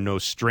Kiermaier, no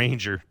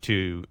stranger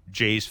to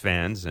Jays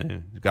fans.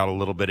 Got a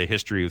little bit of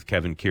history with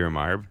Kevin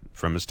Kiermaier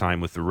from his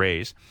time with the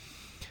Rays.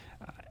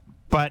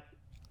 But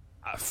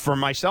for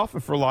myself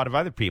and for a lot of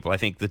other people, I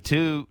think the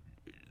two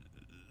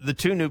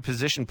new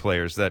position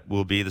players that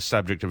will be the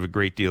subject of a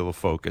great deal of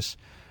focus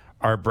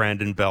are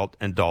Brandon Belt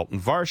and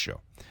Dalton Varsho.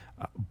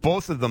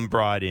 Both of them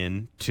brought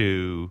in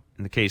to,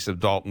 in the case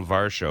of Dalton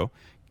Varsho,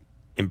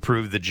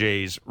 improve the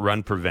Jays'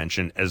 run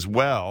prevention, as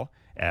well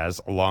as,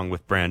 along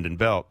with Brandon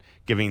Belt,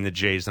 giving the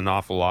Jays an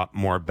awful lot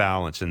more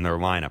balance in their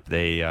lineup.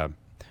 They,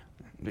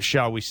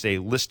 shall we say,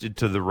 listed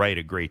to the right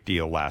a great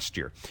deal last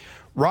year.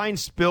 Ryan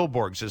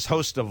Spilborghs is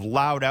host of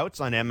Loud Outs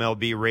on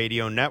MLB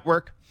Radio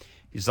Network.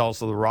 He's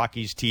also the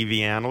Rockies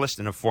TV analyst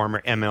and a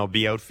former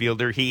MLB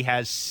outfielder. He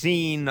has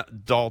seen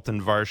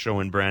Dalton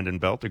Varsho and Brandon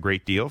Belt a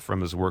great deal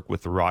from his work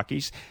with the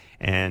Rockies,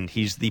 and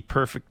he's the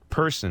perfect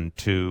person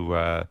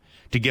to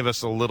give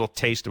us a little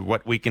taste of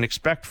what we can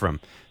expect from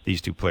these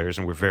two players,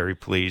 and we're very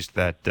pleased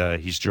that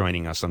he's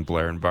joining us on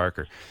Blair and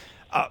Barker.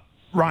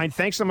 Ryan,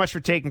 thanks so much for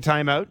taking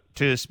time out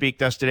to speak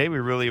to us today. We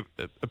really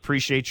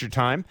appreciate your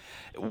time.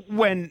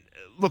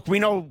 We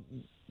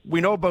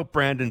know about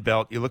Brandon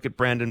Belt. You look at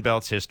Brandon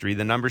Belt's history.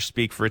 The numbers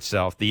speak for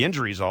itself. The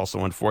injuries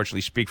also,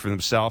 unfortunately, speak for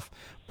themselves.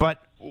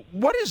 But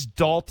what is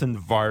Dalton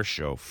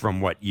Varsho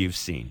from what you've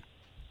seen?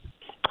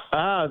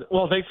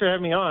 Well, thanks for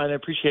having me on. I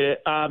appreciate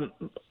it.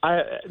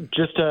 I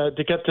just to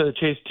get to the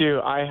chase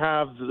too. I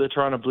have the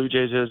Toronto Blue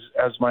Jays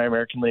as my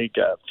American League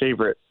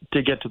favorite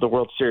to get to the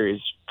World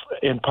Series,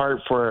 in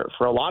part for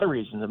a lot of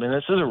reasons. I mean,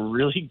 this is a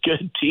really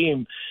good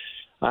team,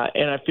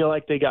 and I feel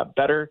like they got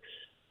better.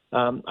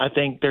 I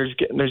think there's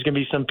going to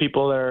be some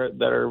people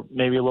that are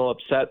maybe a little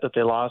upset that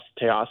they lost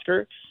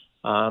Teoscar,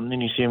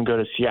 and you see him go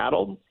to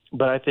Seattle.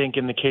 But I think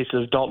in the case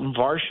of Dalton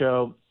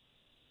Varsho,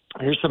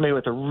 here's somebody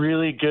with a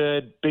really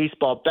good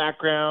baseball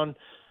background.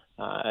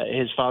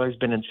 His father's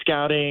been in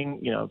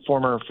scouting,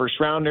 former first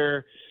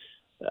rounder.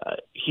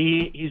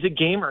 He's a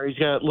gamer. He's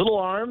got little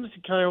arms.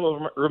 He kind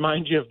of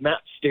reminds you of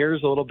Matt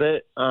Stairs a little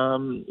bit.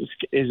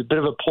 He's a bit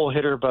of a pull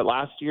hitter, but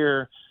last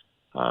year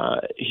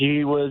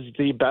he was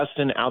the best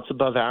in outs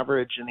above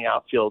average in the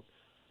outfield.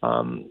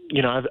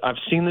 I've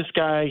seen this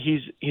guy.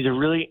 He's a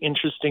really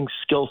interesting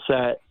skill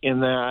set in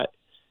that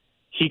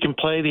he can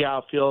play the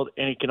outfield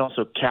and he can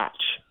also catch.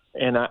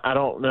 And I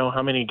don't know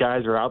how many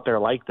guys are out there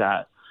like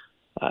that.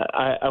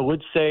 I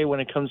would say when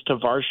it comes to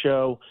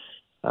Varsho,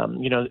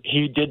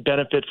 he did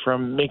benefit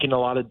from making a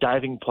lot of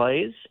diving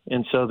plays,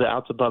 and so the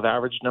outs above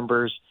average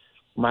numbers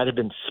might have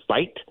been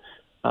spiked.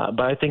 But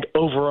I think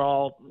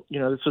overall,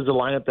 this was a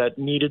lineup that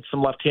needed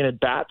some left-handed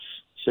bats.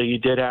 So you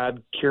did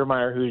add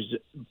Kiermaier, who's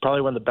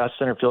probably one of the best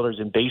center fielders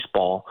in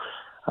baseball.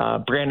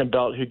 Brandon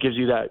Belt, who gives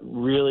you that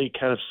really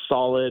kind of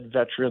solid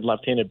veteran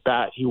left-handed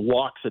bat. He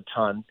walks a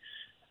ton.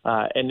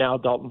 And now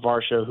Dalton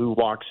Varsho, who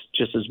walks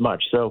just as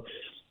much. So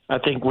I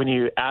think when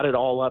you add it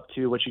all up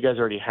to what you guys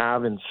already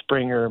have in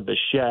Springer,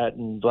 Bichette,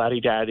 and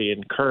Vladdy Daddy,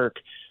 and Kirk,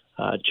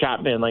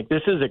 Chapman,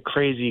 this is a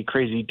crazy,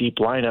 crazy deep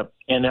lineup.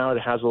 And now it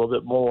has a little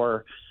bit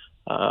more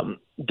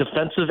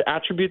defensive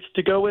attributes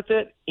to go with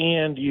it,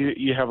 and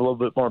you have a little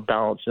bit more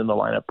balance in the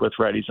lineup with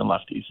righties and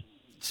lefties.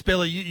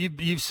 Spilly,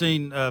 you've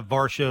seen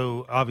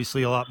Varsho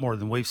obviously a lot more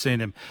than we've seen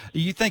him.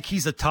 You think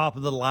he's a top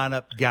of the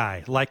lineup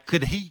guy?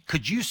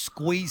 Could you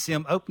squeeze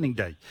him opening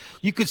day?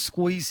 You could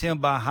squeeze him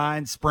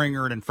behind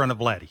Springer and in front of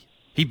Vladdy.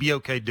 He'd be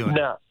okay doing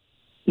it.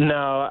 No,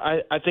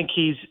 I think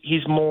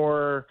he's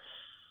more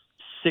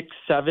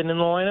 6-7 in the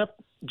lineup.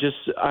 Just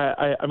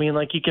I mean,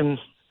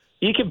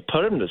 you can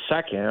put him to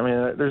second. I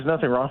mean, there's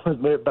nothing wrong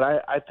with it, but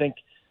I think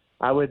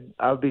I would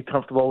be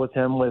comfortable with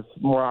him with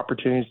more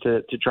opportunities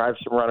to drive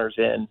some runners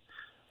in.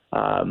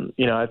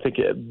 I think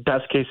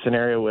best case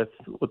scenario with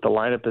the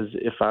lineup is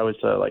if I was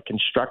to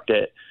construct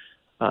it,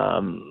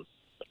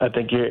 I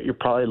think you're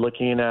probably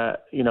looking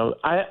at,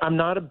 I'm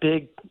not a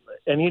big,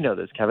 and you know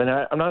this, Kevin,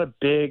 I'm not a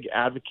big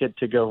advocate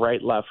to go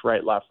right, left,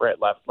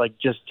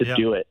 just to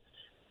do it.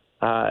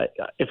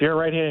 If you're a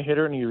right-handed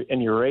hitter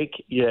and you rake,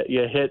 you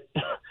hit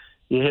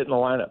in the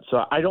lineup.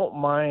 So I don't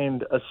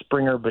mind a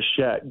Springer,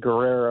 Bichette,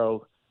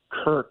 Guerrero,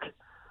 Kirk,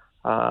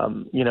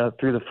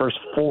 through the first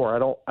four.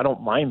 I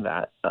don't mind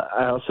that.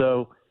 I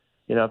also,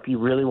 if you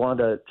really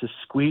wanted to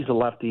squeeze a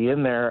lefty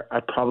in there, I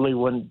probably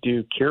wouldn't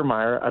do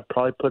Kiermaier. I'd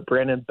probably put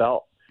Brandon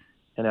Belt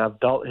and have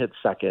Belt hit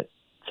second.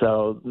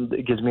 So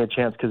it gives me a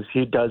chance because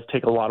he does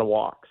take a lot of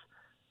walks.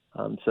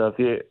 So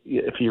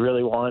if you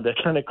really wanted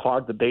to kind of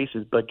clog the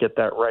bases but get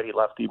that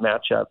righty-lefty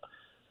matchup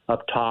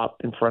up top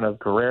in front of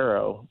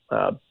Guerrero,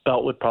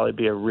 Belt would probably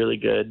be a really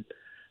good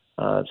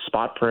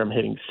spot for him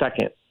hitting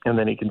second, and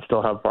then he can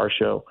still have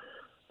Varsho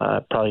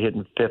probably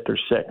hitting fifth or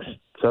sixth.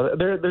 So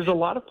there's a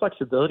lot of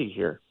flexibility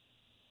here.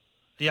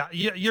 Yeah,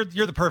 you're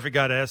the perfect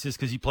guy to ask this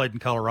because you played in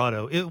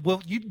Colorado.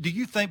 Do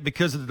you think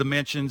because of the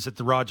dimensions at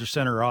the Rogers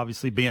Center are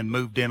obviously being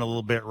moved in a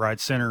little bit, right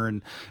center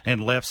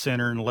and left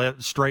center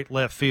and straight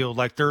left field,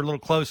 they're a little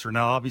closer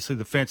now? Obviously,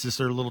 the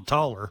fences are a little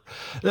taller.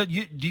 Do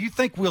you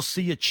think we'll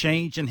see a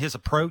change in his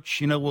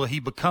approach? Will he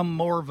become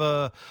more of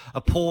a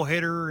pull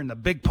hitter in a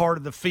big part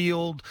of the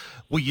field?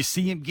 Will you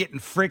see him getting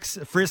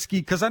frisky?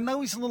 Because I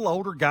know he's a little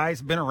older guy.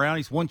 He's been around.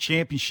 He's won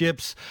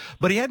championships,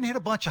 but he hadn't hit a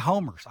bunch of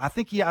homers. I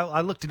think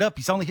I looked it up.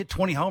 He's only hit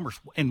 20 homers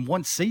in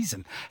one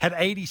season, had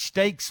 80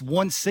 stakes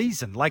one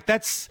season.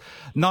 That's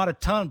not a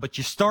ton, but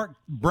you start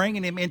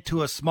bringing him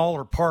into a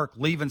smaller park,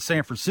 leaving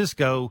San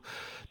Francisco.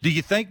 Do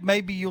you think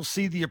maybe you'll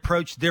see the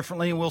approach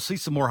differently and we'll see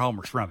some more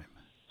homers from him?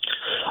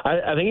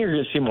 I think you're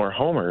going to see more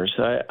homers.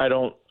 I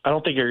don't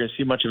think you're going to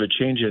see much of a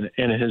change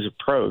in his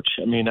approach.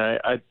 I mean,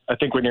 I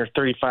think when you're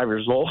 35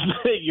 years old,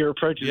 your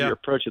approach is your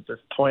approach at this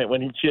point.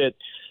 When you hit,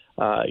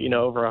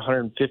 over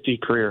 150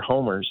 career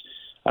homers,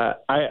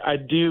 I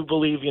do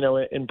believe,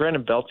 in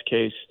Brandon Belt's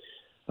case,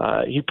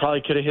 he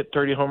probably could have hit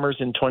 30 homers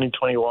in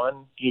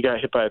 2021. He got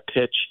hit by a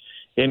pitch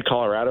in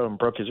Colorado and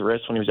broke his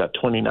wrist when he was at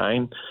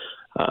 29.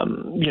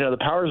 The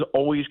power's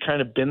always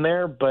kind of been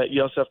there, but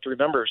you also have to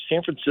remember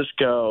San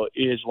Francisco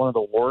is one of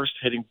the worst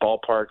hitting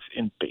ballparks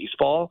in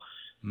baseball,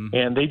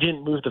 and they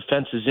didn't move the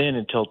fences in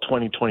until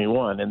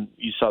 2021, and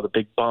you saw the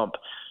big bump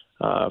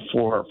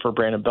for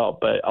Brandon Belt.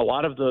 But a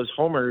lot of those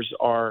homers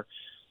are –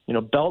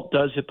 Belt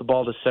does hit the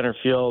ball to center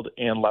field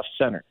and left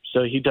center.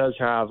 So he does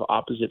have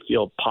opposite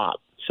field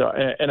pop. So,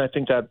 and I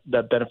think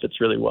that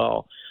benefits really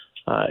well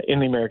in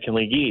the American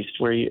League East,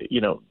 where,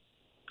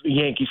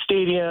 Yankee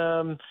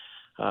Stadium,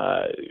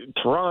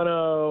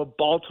 Toronto,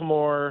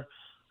 Baltimore,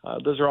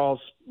 Those are all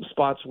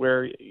spots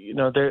where,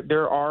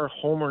 there are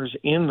homers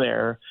in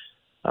there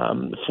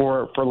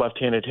for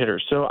left-handed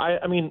hitters. So,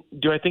 I mean,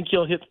 do I think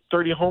he'll hit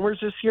 30 homers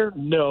this year?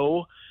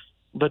 No.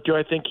 But do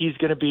I think he's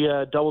going to be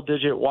a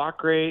double-digit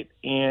walk rate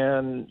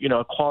and,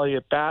 a quality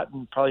at bat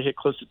and probably hit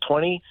close to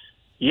 20?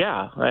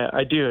 Yeah,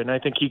 I do. And I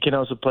think he can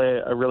also play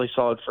a really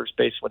solid first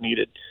base when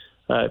needed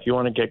if you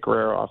want to get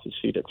Guerrero off his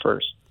feet at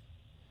first.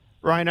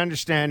 Ryan,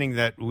 understanding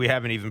that we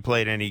haven't even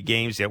played any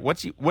games yet,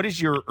 what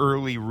is your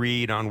early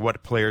read on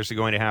what players are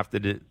going to have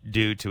to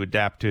do to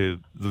adapt to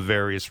the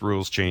various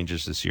rules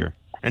changes this year?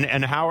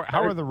 And how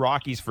are the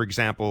Rockies, for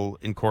example,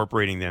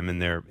 incorporating them in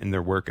their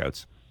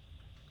workouts?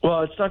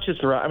 Well, it's not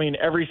just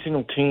every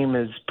single team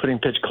is putting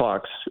pitch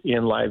clocks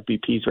in live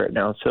BPs right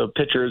now. So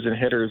pitchers and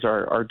hitters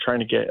are trying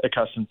to get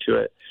accustomed to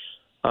it.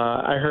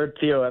 I heard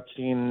Theo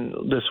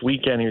Epstein this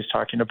weekend. He was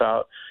talking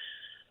about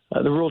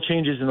the rule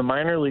changes in the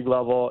minor league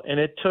level, and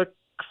it took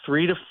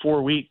 3 to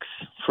 4 weeks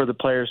for the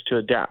players to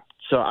adapt.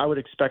 So I would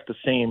expect the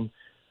same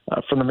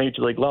from the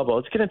major league level.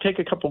 It's going to take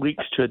a couple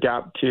weeks to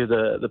adapt to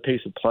the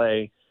pace of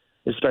play,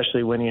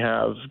 especially when you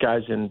have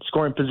guys in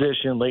scoring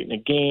position late in a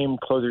game,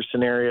 closer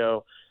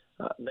scenario.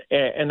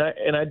 And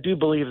I do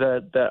believe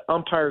that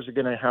umpires are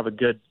going to have a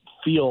good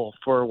feel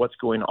for what's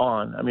going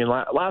on. I mean,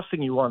 last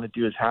thing you want to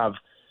do is have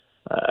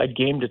a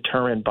game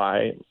determined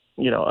by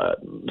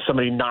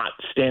somebody not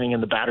standing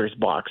in the batter's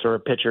box or a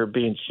pitcher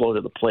being slow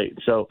to the plate.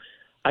 So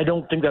I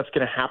don't think that's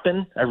going to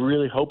happen. I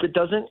really hope it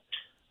doesn't,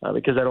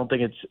 because I don't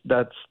think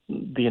that's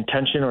the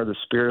intention or the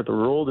spirit of the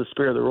rule. The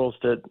spirit of the rule is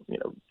to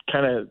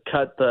kind of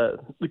cut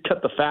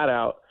the fat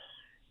out.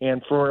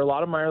 And for a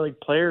lot of minor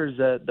league players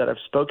that I've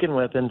spoken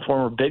with and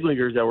former big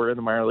leaguers that were in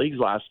the minor leagues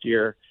last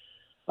year,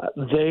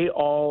 they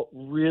all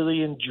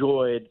really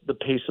enjoyed the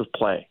pace of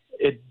play.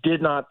 It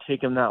did not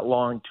take them that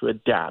long to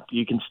adapt.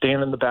 You can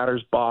stand in the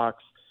batter's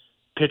box.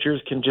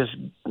 Pitchers can just,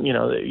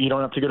 you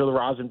don't have to go to the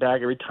rosin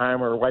bag every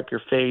time or wipe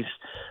your face.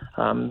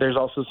 There's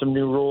also some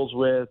new rules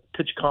with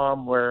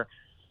PitchCom where,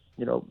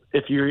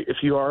 if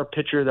you are a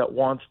pitcher that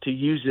wants to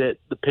use it,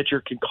 the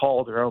pitcher can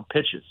call their own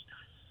pitches.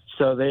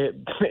 So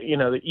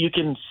you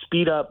can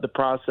speed up the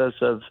process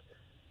of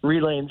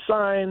relaying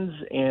signs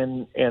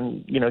and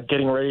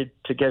getting ready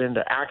to get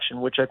into action,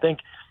 which I think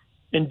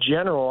in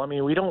general,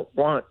 we don't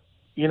want,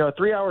 a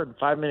 3-hour and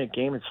 5-minute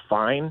game is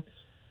fine,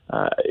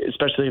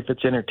 especially if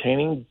it's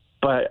entertaining.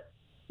 But,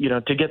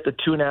 to get the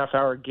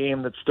 2.5-hour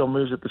game that still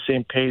moves at the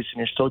same pace and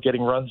you're still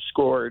getting runs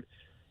scored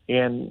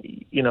and,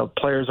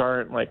 players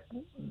aren't like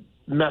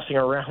messing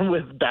around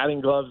with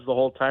batting gloves the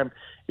whole time,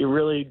 it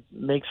really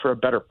makes for a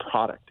better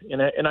product.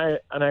 And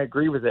I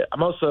agree with it.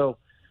 I'm also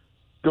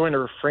going to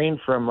refrain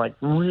from like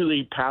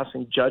really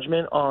passing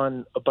judgment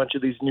on a bunch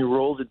of these new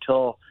rules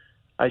until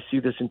I see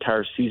this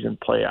entire season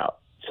play out.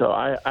 So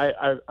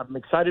I'm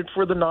excited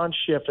for the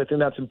non-shift. I think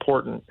that's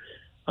important.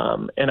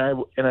 And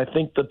I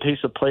think the pace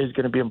of play is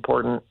going to be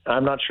important.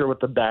 I'm not sure what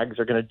the bags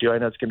are going to do. I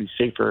know it's going to be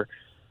safer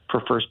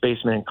for first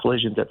baseman and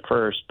collisions at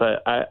first,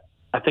 but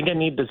I think I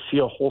need to see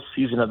a whole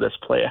season of this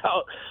play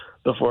out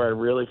before I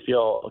really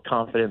feel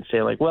confident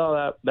saying like,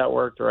 well, that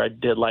worked, or I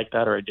did like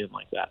that, or I didn't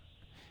like that.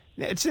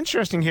 It's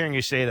interesting hearing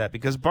you say that,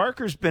 because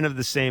Barker's been of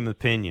the same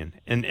opinion.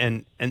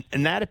 And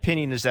that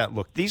opinion is that,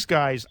 look, these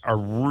guys are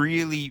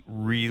really,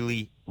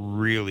 really,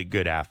 really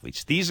good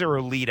athletes. These are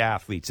elite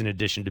athletes in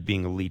addition to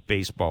being elite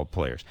baseball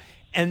players,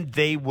 and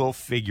they will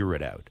figure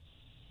it out.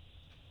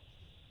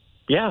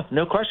 Yeah,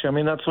 no question.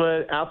 That's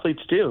what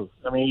athletes do.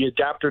 You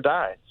adapt or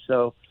die.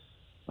 So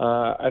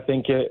I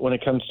think when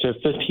it comes to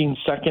 15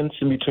 seconds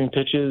in between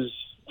pitches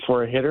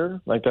for a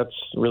hitter, like that's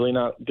really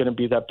not going to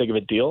be that big of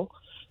a deal.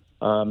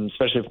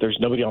 Especially if there's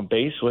nobody on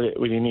base. What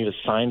do you need, a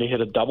sign to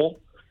hit a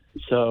double?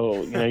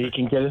 So you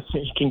can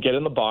get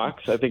in the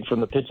box. I think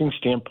from the pitching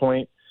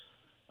standpoint,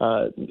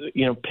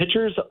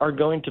 pitchers are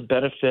going to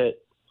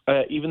benefit.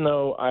 Even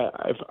though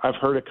I've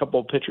heard a couple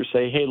of pitchers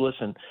say, "Hey,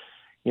 listen,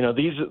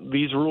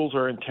 these rules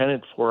are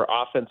intended for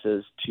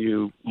offenses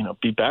to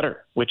be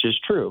better," which is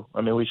true.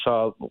 We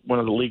saw one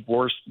of the league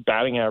worst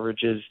batting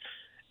averages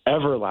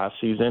ever last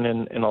season,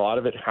 and a lot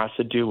of it has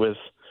to do with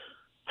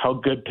how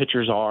good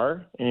pitchers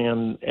are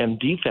and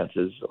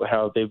defenses,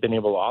 how they've been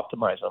able to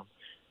optimize them.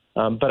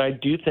 But I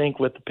do think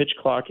with the pitch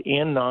clock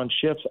and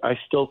non-shifts, I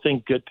still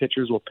think good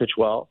pitchers will pitch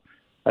well.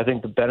 I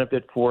think the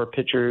benefit for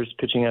pitchers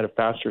pitching at a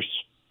faster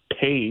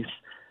pace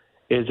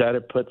is that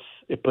it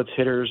puts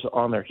hitters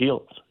on their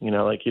heels. You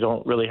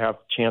don't really have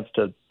a chance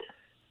to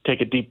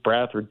take a deep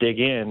breath or dig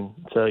in.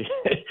 So,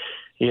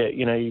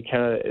 you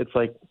kind of, it's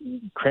like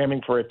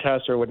cramming for a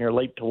test or when you're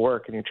late to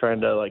work and you're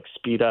trying to like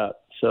speed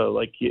up. So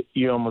like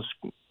you almost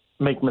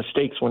make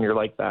mistakes when you're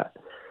like that.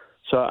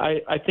 So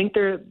I think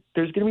there's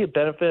going to be a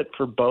benefit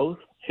for both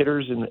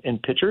hitters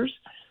and pitchers,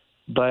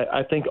 but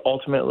I think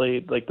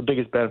ultimately like the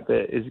biggest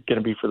benefit is going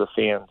to be for the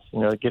fans,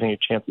 getting a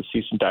chance to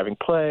see some diving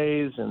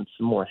plays and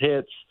some more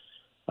hits,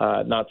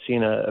 not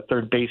seeing a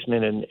third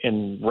baseman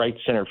in right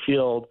center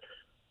field.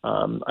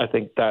 I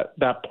think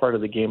that part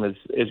of the game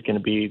is going to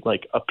be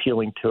like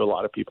appealing to a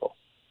lot of people.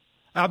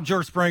 I'm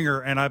George Springer,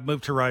 and I've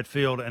moved to right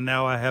field, and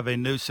now I have a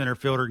new center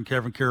fielder in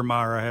Kevin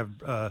Kiermaier. I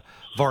have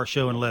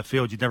Varsho in left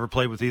field. You've never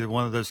played with either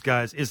one of those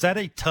guys. Is that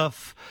a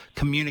tough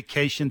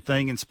communication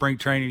thing in spring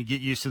training to get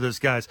used to those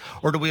guys,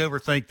 or do we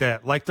overthink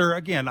that? Like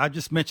again, I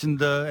just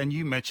mentioned, and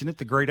you mentioned it,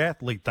 the great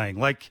athlete thing.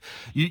 Like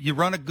you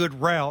run a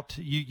good route,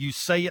 you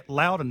say it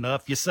loud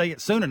enough, you say it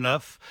soon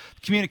enough,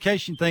 the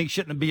communication thing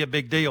shouldn't be a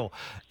big deal.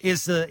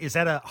 Is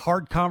that a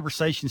hard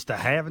conversations to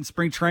have in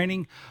spring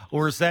training,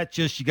 or is that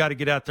just you got to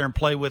get out there and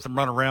play with them,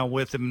 run around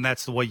with them, and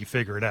that's the way you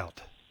figure it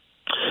out?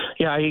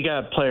 Yeah, you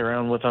got to play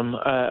around with them.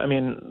 I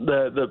mean,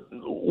 the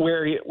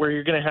where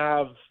you're going to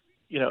have,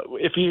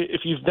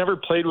 if you've never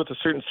played with a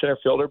certain center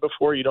fielder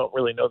before, you don't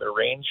really know their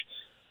range.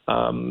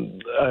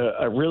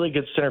 A really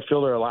good center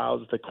fielder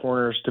allows the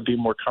corners to be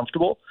more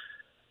comfortable.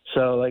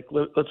 So, like,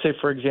 let's say,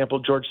 for example,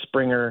 George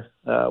Springer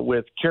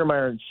with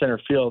Kiermaier in center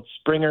field.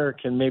 Springer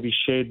can maybe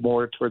shade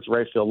more towards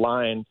right field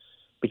line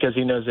because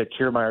he knows that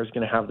Kiermaier is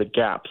going to have the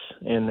gaps.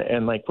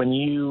 And like when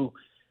you,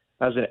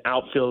 as an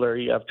outfielder,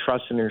 you have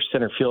trust in your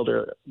center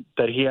fielder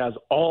that he has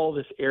all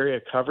this area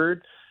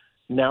covered.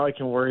 Now I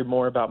can worry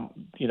more about,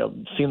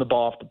 seeing the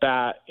ball off the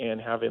bat and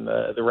having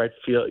the right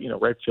field,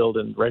 right field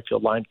and right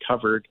field line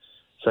covered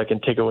so I can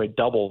take away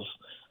doubles.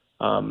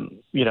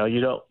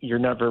 You're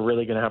never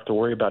really going to have to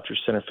worry about your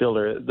center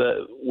fielder.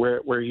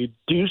 Where you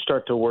do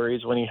start to worry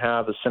is when you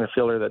have a center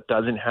fielder that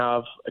doesn't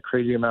have a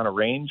crazy amount of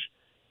range,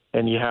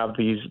 and you have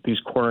these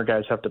corner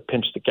guys have to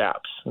pinch the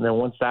gaps. And then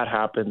once that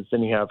happens,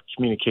 then you have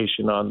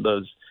communication on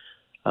those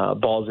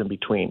balls in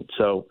between.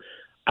 So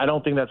I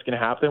don't think that's going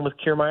to happen with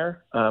Kiermaier.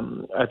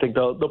 I think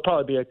there'll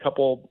probably be a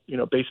couple,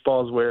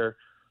 baseballs where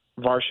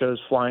Varsho's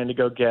flying to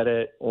go get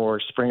it, or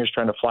Springer's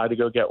trying to fly to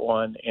go get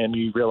one, and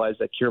you realize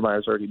that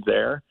Kiermaier's already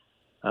there.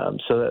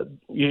 So that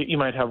you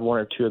might have one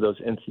or two of those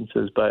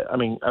instances. But, I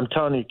mean, I'm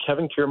telling you,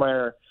 Kevin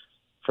Kiermaier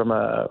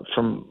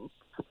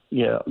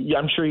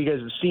I'm sure you guys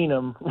have seen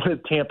him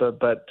with Tampa,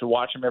 but to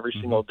watch him every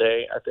single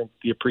day, I think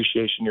the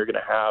appreciation you're going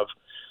to have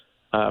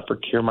for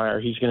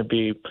Kiermaier, he's going to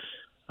be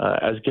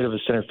as good of a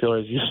center fielder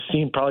as you've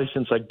seen probably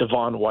since, like,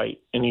 Devon White.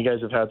 And you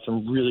guys have had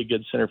some really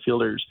good center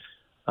fielders.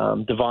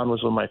 Devon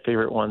was one of my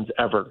favorite ones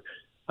ever.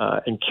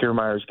 And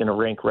Kiermaier is going to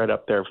rank right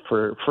up there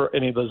for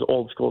any of those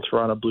old school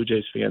Toronto Blue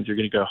Jays fans. You're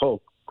going to go, oh,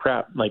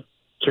 crap, like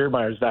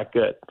Kiermaier's that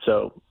good.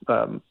 So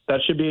that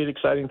should be an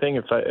exciting thing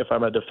if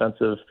I'm a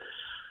defensive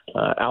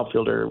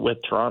outfielder with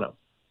Toronto.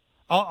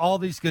 All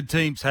these good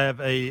teams have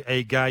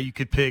a guy you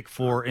could pick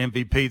for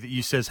MVP that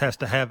you says has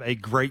to have a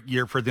great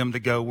year for them to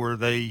go where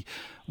they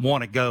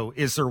want to go.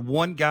 Is there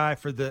one guy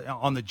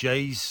on the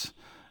Jays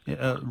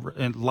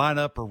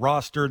lineup or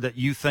roster that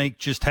you think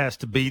just has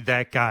to be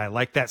that guy,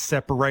 like that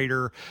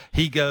separator?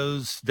 He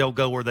goes, they'll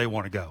go where they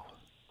want to go.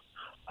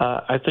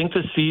 I think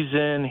the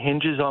season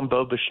hinges on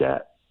Bo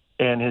Bichette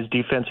and his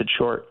defense at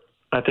short.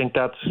 I think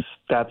that's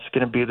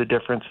going to be the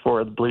difference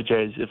for the Blue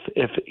Jays.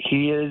 If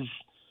he's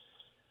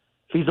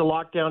a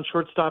lockdown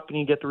shortstop and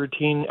you get the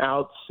routine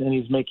outs and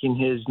he's making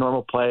his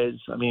normal plays.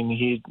 I mean,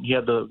 he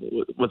had the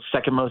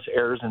second most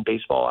errors in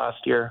baseball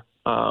last year.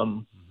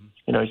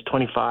 He's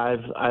 25.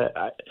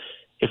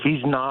 If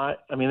he's not,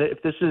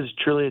 if this is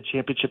truly a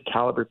championship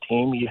caliber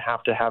team, you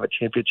have to have a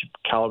championship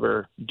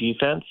caliber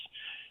defense.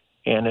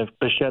 And if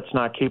Bichette's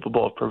not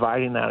capable of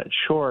providing that at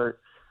short,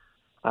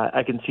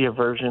 I can see a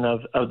version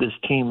of this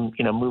team,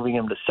 moving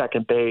him to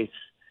second base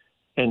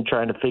and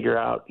trying to figure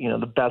out,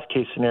 the best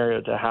case scenario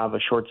to have a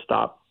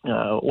shortstop,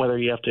 whether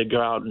you have to go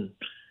out and,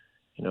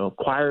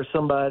 acquire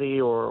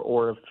somebody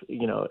or if,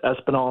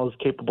 Espinal is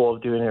capable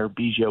of doing it, or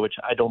Biggio, which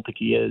I don't think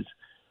he is.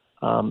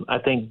 I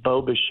think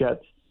Bo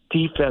Bichette's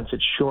defense at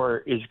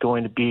short is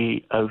going to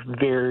be a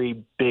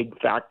very big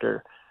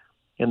factor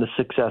in the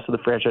success of the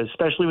franchise,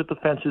 especially with the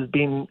fences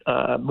being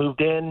moved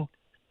in.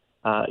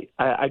 I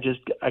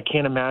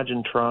can't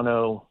imagine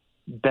Toronto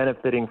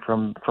benefiting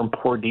from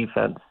poor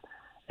defense.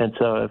 And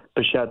so if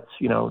Bichette's,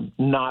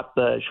 not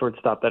the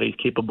shortstop that he's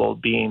capable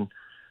of being,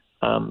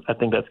 I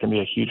think that's going to be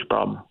a huge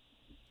problem.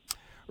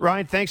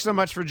 Ryan, thanks so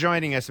much for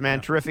joining us, man.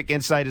 Terrific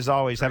insight as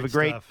always. Have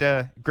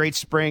a great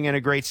spring and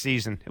a great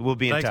season. We'll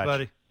be in touch. Thanks,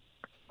 buddy.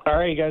 All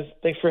right, you guys.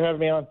 Thanks for having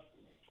me on.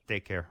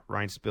 Take care.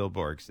 Ryan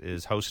Spilborghs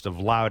is host of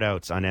Loud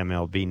Outs on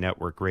MLB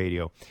Network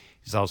Radio.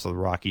 He's also the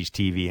Rockies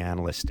TV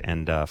analyst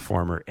and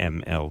former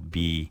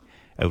MLB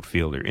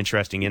outfielder.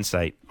 Interesting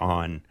insight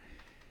on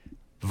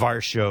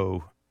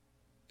Varsho,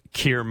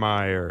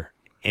 Kiermaier,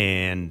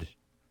 and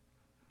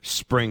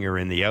Springer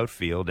in the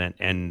outfield,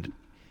 and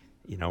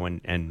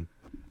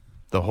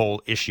the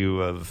whole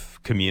issue of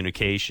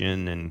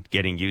communication and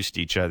getting used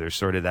to each other,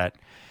 sort of that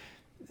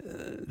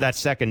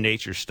second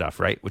nature stuff,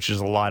 right? Which is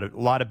a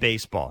lot of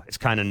baseball. It's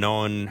kind of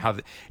knowing how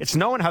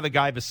the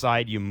guy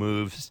beside you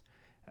moves.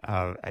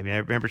 I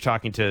remember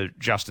talking to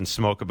Justin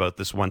Smoke about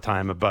this one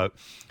time, about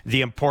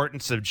the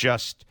importance of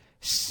just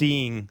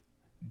seeing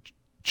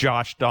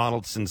Josh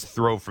Donaldson's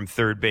throw from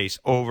third base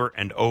over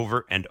and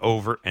over and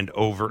over and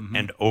over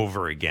and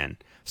over again,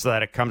 so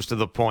that it comes to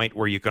the point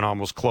where you can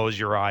almost close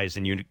your eyes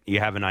and you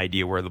have an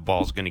idea where the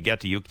ball's going to get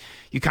to you.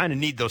 You kind of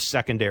need those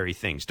secondary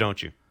things,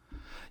 don't you?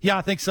 Yeah,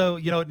 I think so.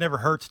 It never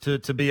hurts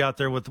to be out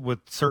there with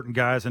certain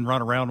guys and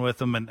run around with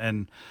them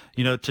and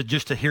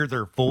to hear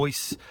their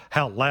voice.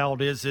 How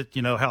loud is it?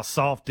 How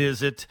soft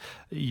is it?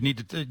 You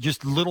need to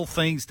just little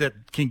things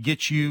that can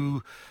get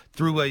you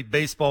through a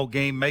baseball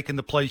game, making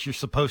the plays you're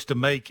supposed to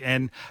make,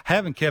 and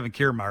having Kevin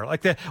Kiermaier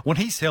like that. When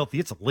he's healthy,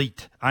 it's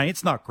elite.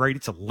 It's not great,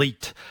 it's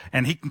elite.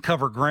 And he can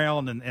cover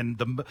ground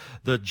and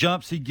the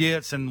jumps he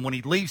gets, and when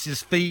he leaves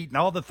his feet and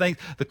all the things,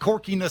 the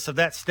quirkiness of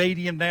that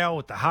stadium now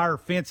with the higher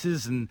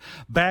fences and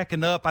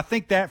backing up. I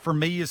think that for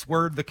me is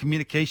where the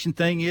communication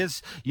thing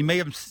is. You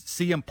may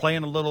see him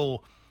playing a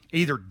little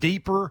either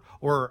deeper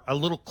or a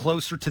little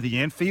closer to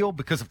the infield,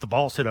 because if the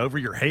ball's hit over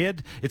your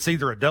head, it's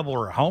either a double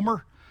or a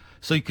homer.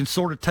 So you can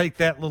sort of take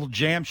that little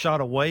jam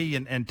shot away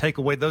and take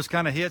away those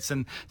kind of hits,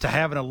 and to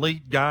have an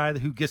elite guy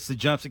who gets the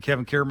jumps that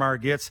Kevin Kiermaier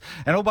gets.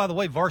 And, oh, by the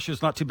way,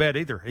 Varsho's not too bad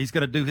either. He's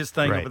going to do his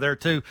thing over there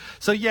too.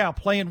 So, yeah,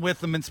 playing with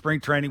them in spring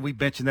training, we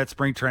mentioned that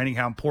spring training,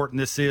 how important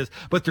this is.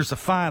 But there's a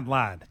fine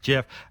line,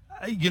 Jeff.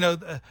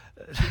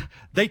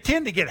 They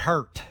tend to get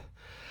hurt.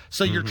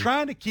 So you're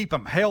trying to keep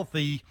them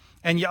healthy,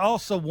 and you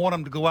also want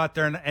them to go out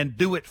there and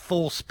do it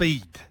full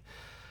speed.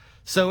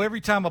 So every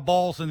time a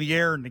ball's in the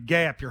air in the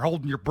gap, you're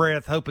holding your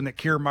breath, hoping that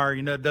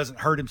Kiermaier, doesn't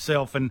hurt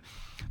himself. And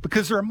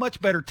because they're a much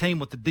better team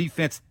with the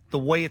defense the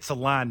way it's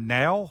aligned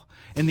now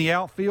in the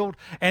outfield.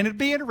 And it'd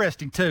be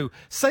interesting, too.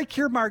 Say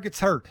Kiermaier gets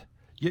hurt.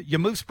 You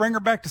move Springer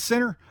back to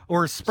center,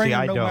 or is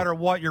Springer, no matter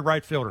what, your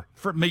right fielder?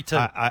 For me, too.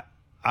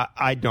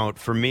 I don't.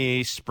 For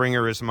me,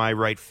 Springer is my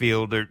right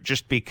fielder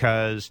just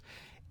because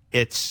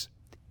it's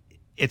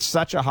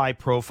such a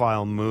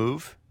high-profile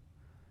move.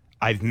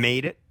 I've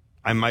made it.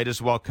 I might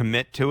as well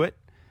commit to it.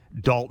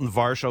 Dalton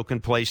Varsho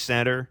can play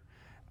center.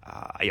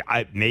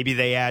 Maybe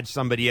they add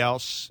somebody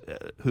else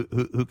who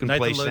can Nathan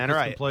play Lucas center.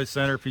 Can play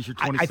center if he's your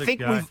 26th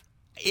guy.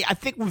 I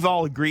think we've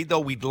all agreed, though,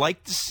 we'd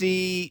like to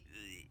see.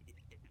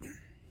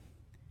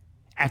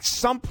 At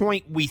some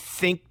point, we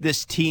think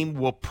this team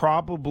will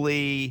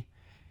probably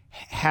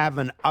have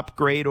an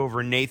upgrade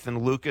over Nathan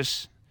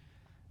Lucas.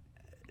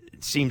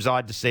 It seems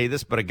odd to say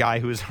this, but a guy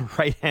who is a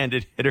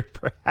right-handed hitter,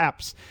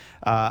 perhaps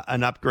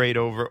an upgrade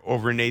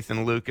over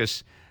Nathan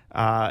Lucas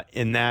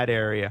in that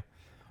area.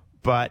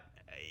 But,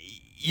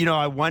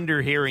 I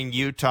wonder, hearing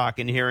you talk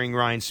and hearing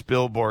Ryan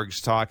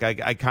Spielborg's talk,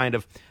 I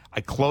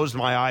close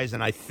my eyes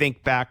and I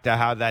think back to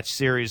how that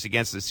series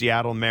against the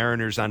Seattle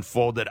Mariners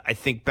unfolded. I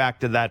think back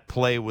to that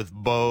play with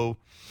Bo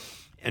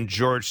and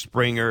George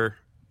Springer,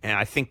 and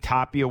I think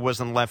Tapia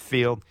was in left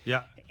field.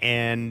 Yeah.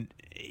 And,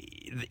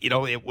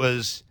 it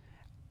was...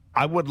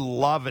 I would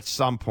love at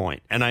some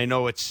point, and I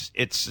know it's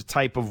a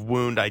type of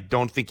wound. I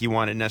don't think you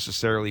want to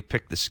necessarily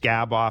pick the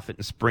scab off it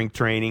in spring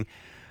training,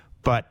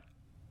 but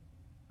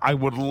I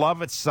would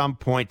love at some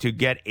point to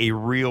get a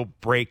real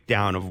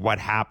breakdown of what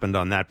happened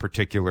on that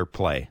particular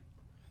play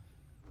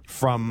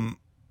from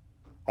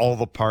all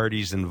the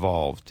parties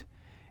involved.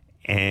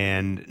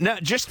 And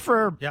just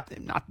for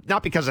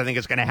not because I think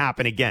it's going to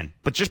happen again,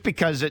 but just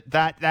because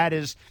that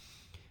is.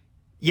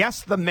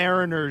 Yes, the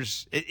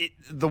Mariners,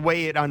 the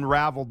way it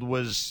unraveled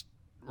was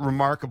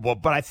remarkable,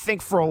 but I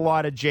think for a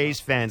lot of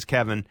Jays fans,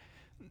 Kevin,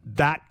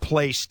 that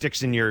play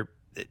sticks in your.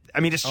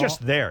 It's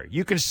just there.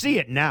 You can see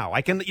it now.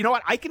 I can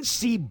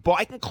see Bo.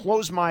 I can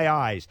close my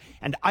eyes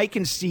and I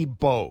can see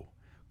Bo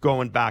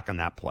going back on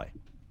that play.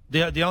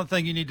 The only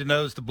thing you need to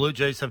know is the Blue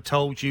Jays have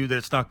told you that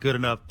it's not good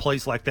enough.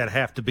 Plays like that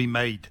have to be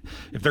made.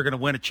 If they're going to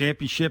win a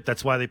championship,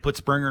 that's why they put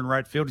Springer in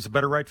right field. He's a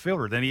better right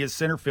fielder than he is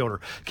center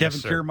fielder. Kevin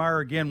Kiermaier,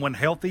 again, when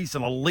healthy, he's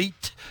an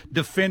elite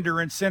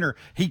defender in center.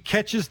 He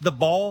catches the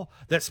ball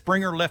that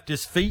Springer left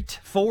his feet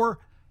for,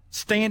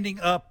 standing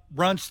up,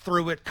 runs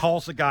through it,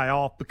 calls the guy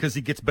off because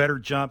he gets better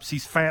jumps.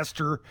 He's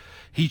faster.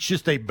 He's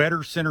just a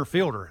better center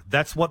fielder.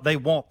 That's what they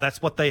want.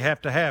 That's what they have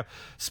to have.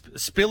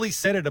 Spilly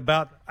said it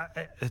about,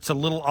 it's a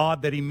little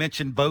odd that he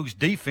mentioned Bo's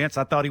defense.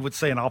 I thought he would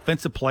say an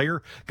offensive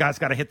player. Guy's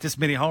got to hit this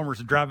many homers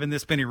and drive in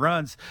this many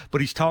runs. But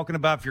he's talking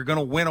about if you're going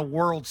to win a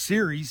World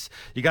Series,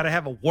 you got to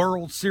have a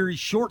World Series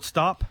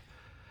shortstop.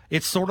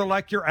 It's sort of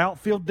like your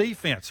outfield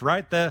defense,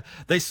 right?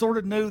 They sort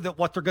of knew that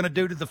what they're going to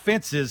do to the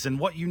fences and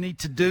what you need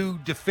to do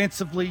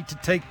defensively to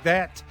take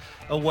that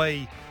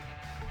away.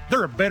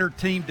 They're a better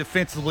team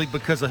defensively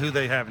because of who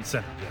they have in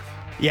center, Jeff.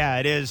 Yeah,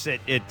 it is.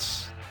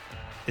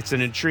 It's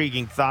an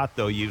intriguing thought,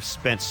 though. You've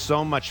spent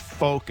so much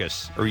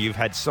focus, or you've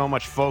had so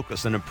much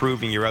focus on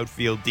improving your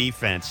outfield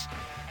defense.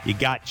 You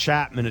got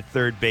Chapman at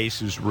third base,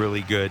 who's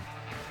really good.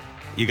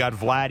 You got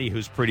Vladdy,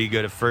 who's pretty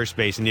good at first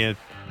base, and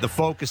the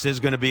focus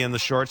is going to be on the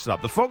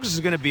shortstop. The focus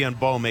is going to be on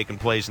Bo making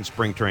plays in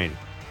spring training.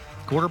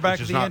 Quarterback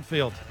to the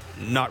infield.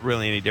 Not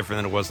really any different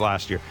than it was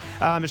last year.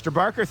 Mr.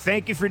 Barker,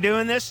 thank you for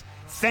doing this.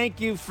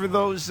 Thank you for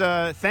those.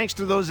 Thanks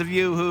to those of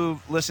you who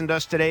listened to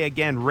us today.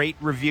 Again, rate,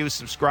 review,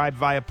 subscribe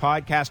via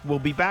podcast. We'll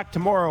be back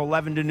tomorrow,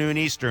 11 to noon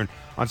Eastern,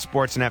 on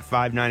Sportsnet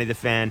 590 The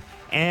Fan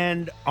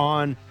and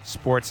on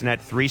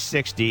Sportsnet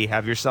 360.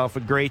 Have yourself a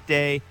great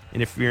day.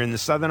 And if you're in the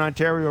Southern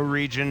Ontario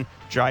region,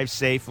 drive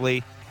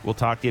safely. We'll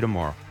talk to you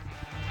tomorrow.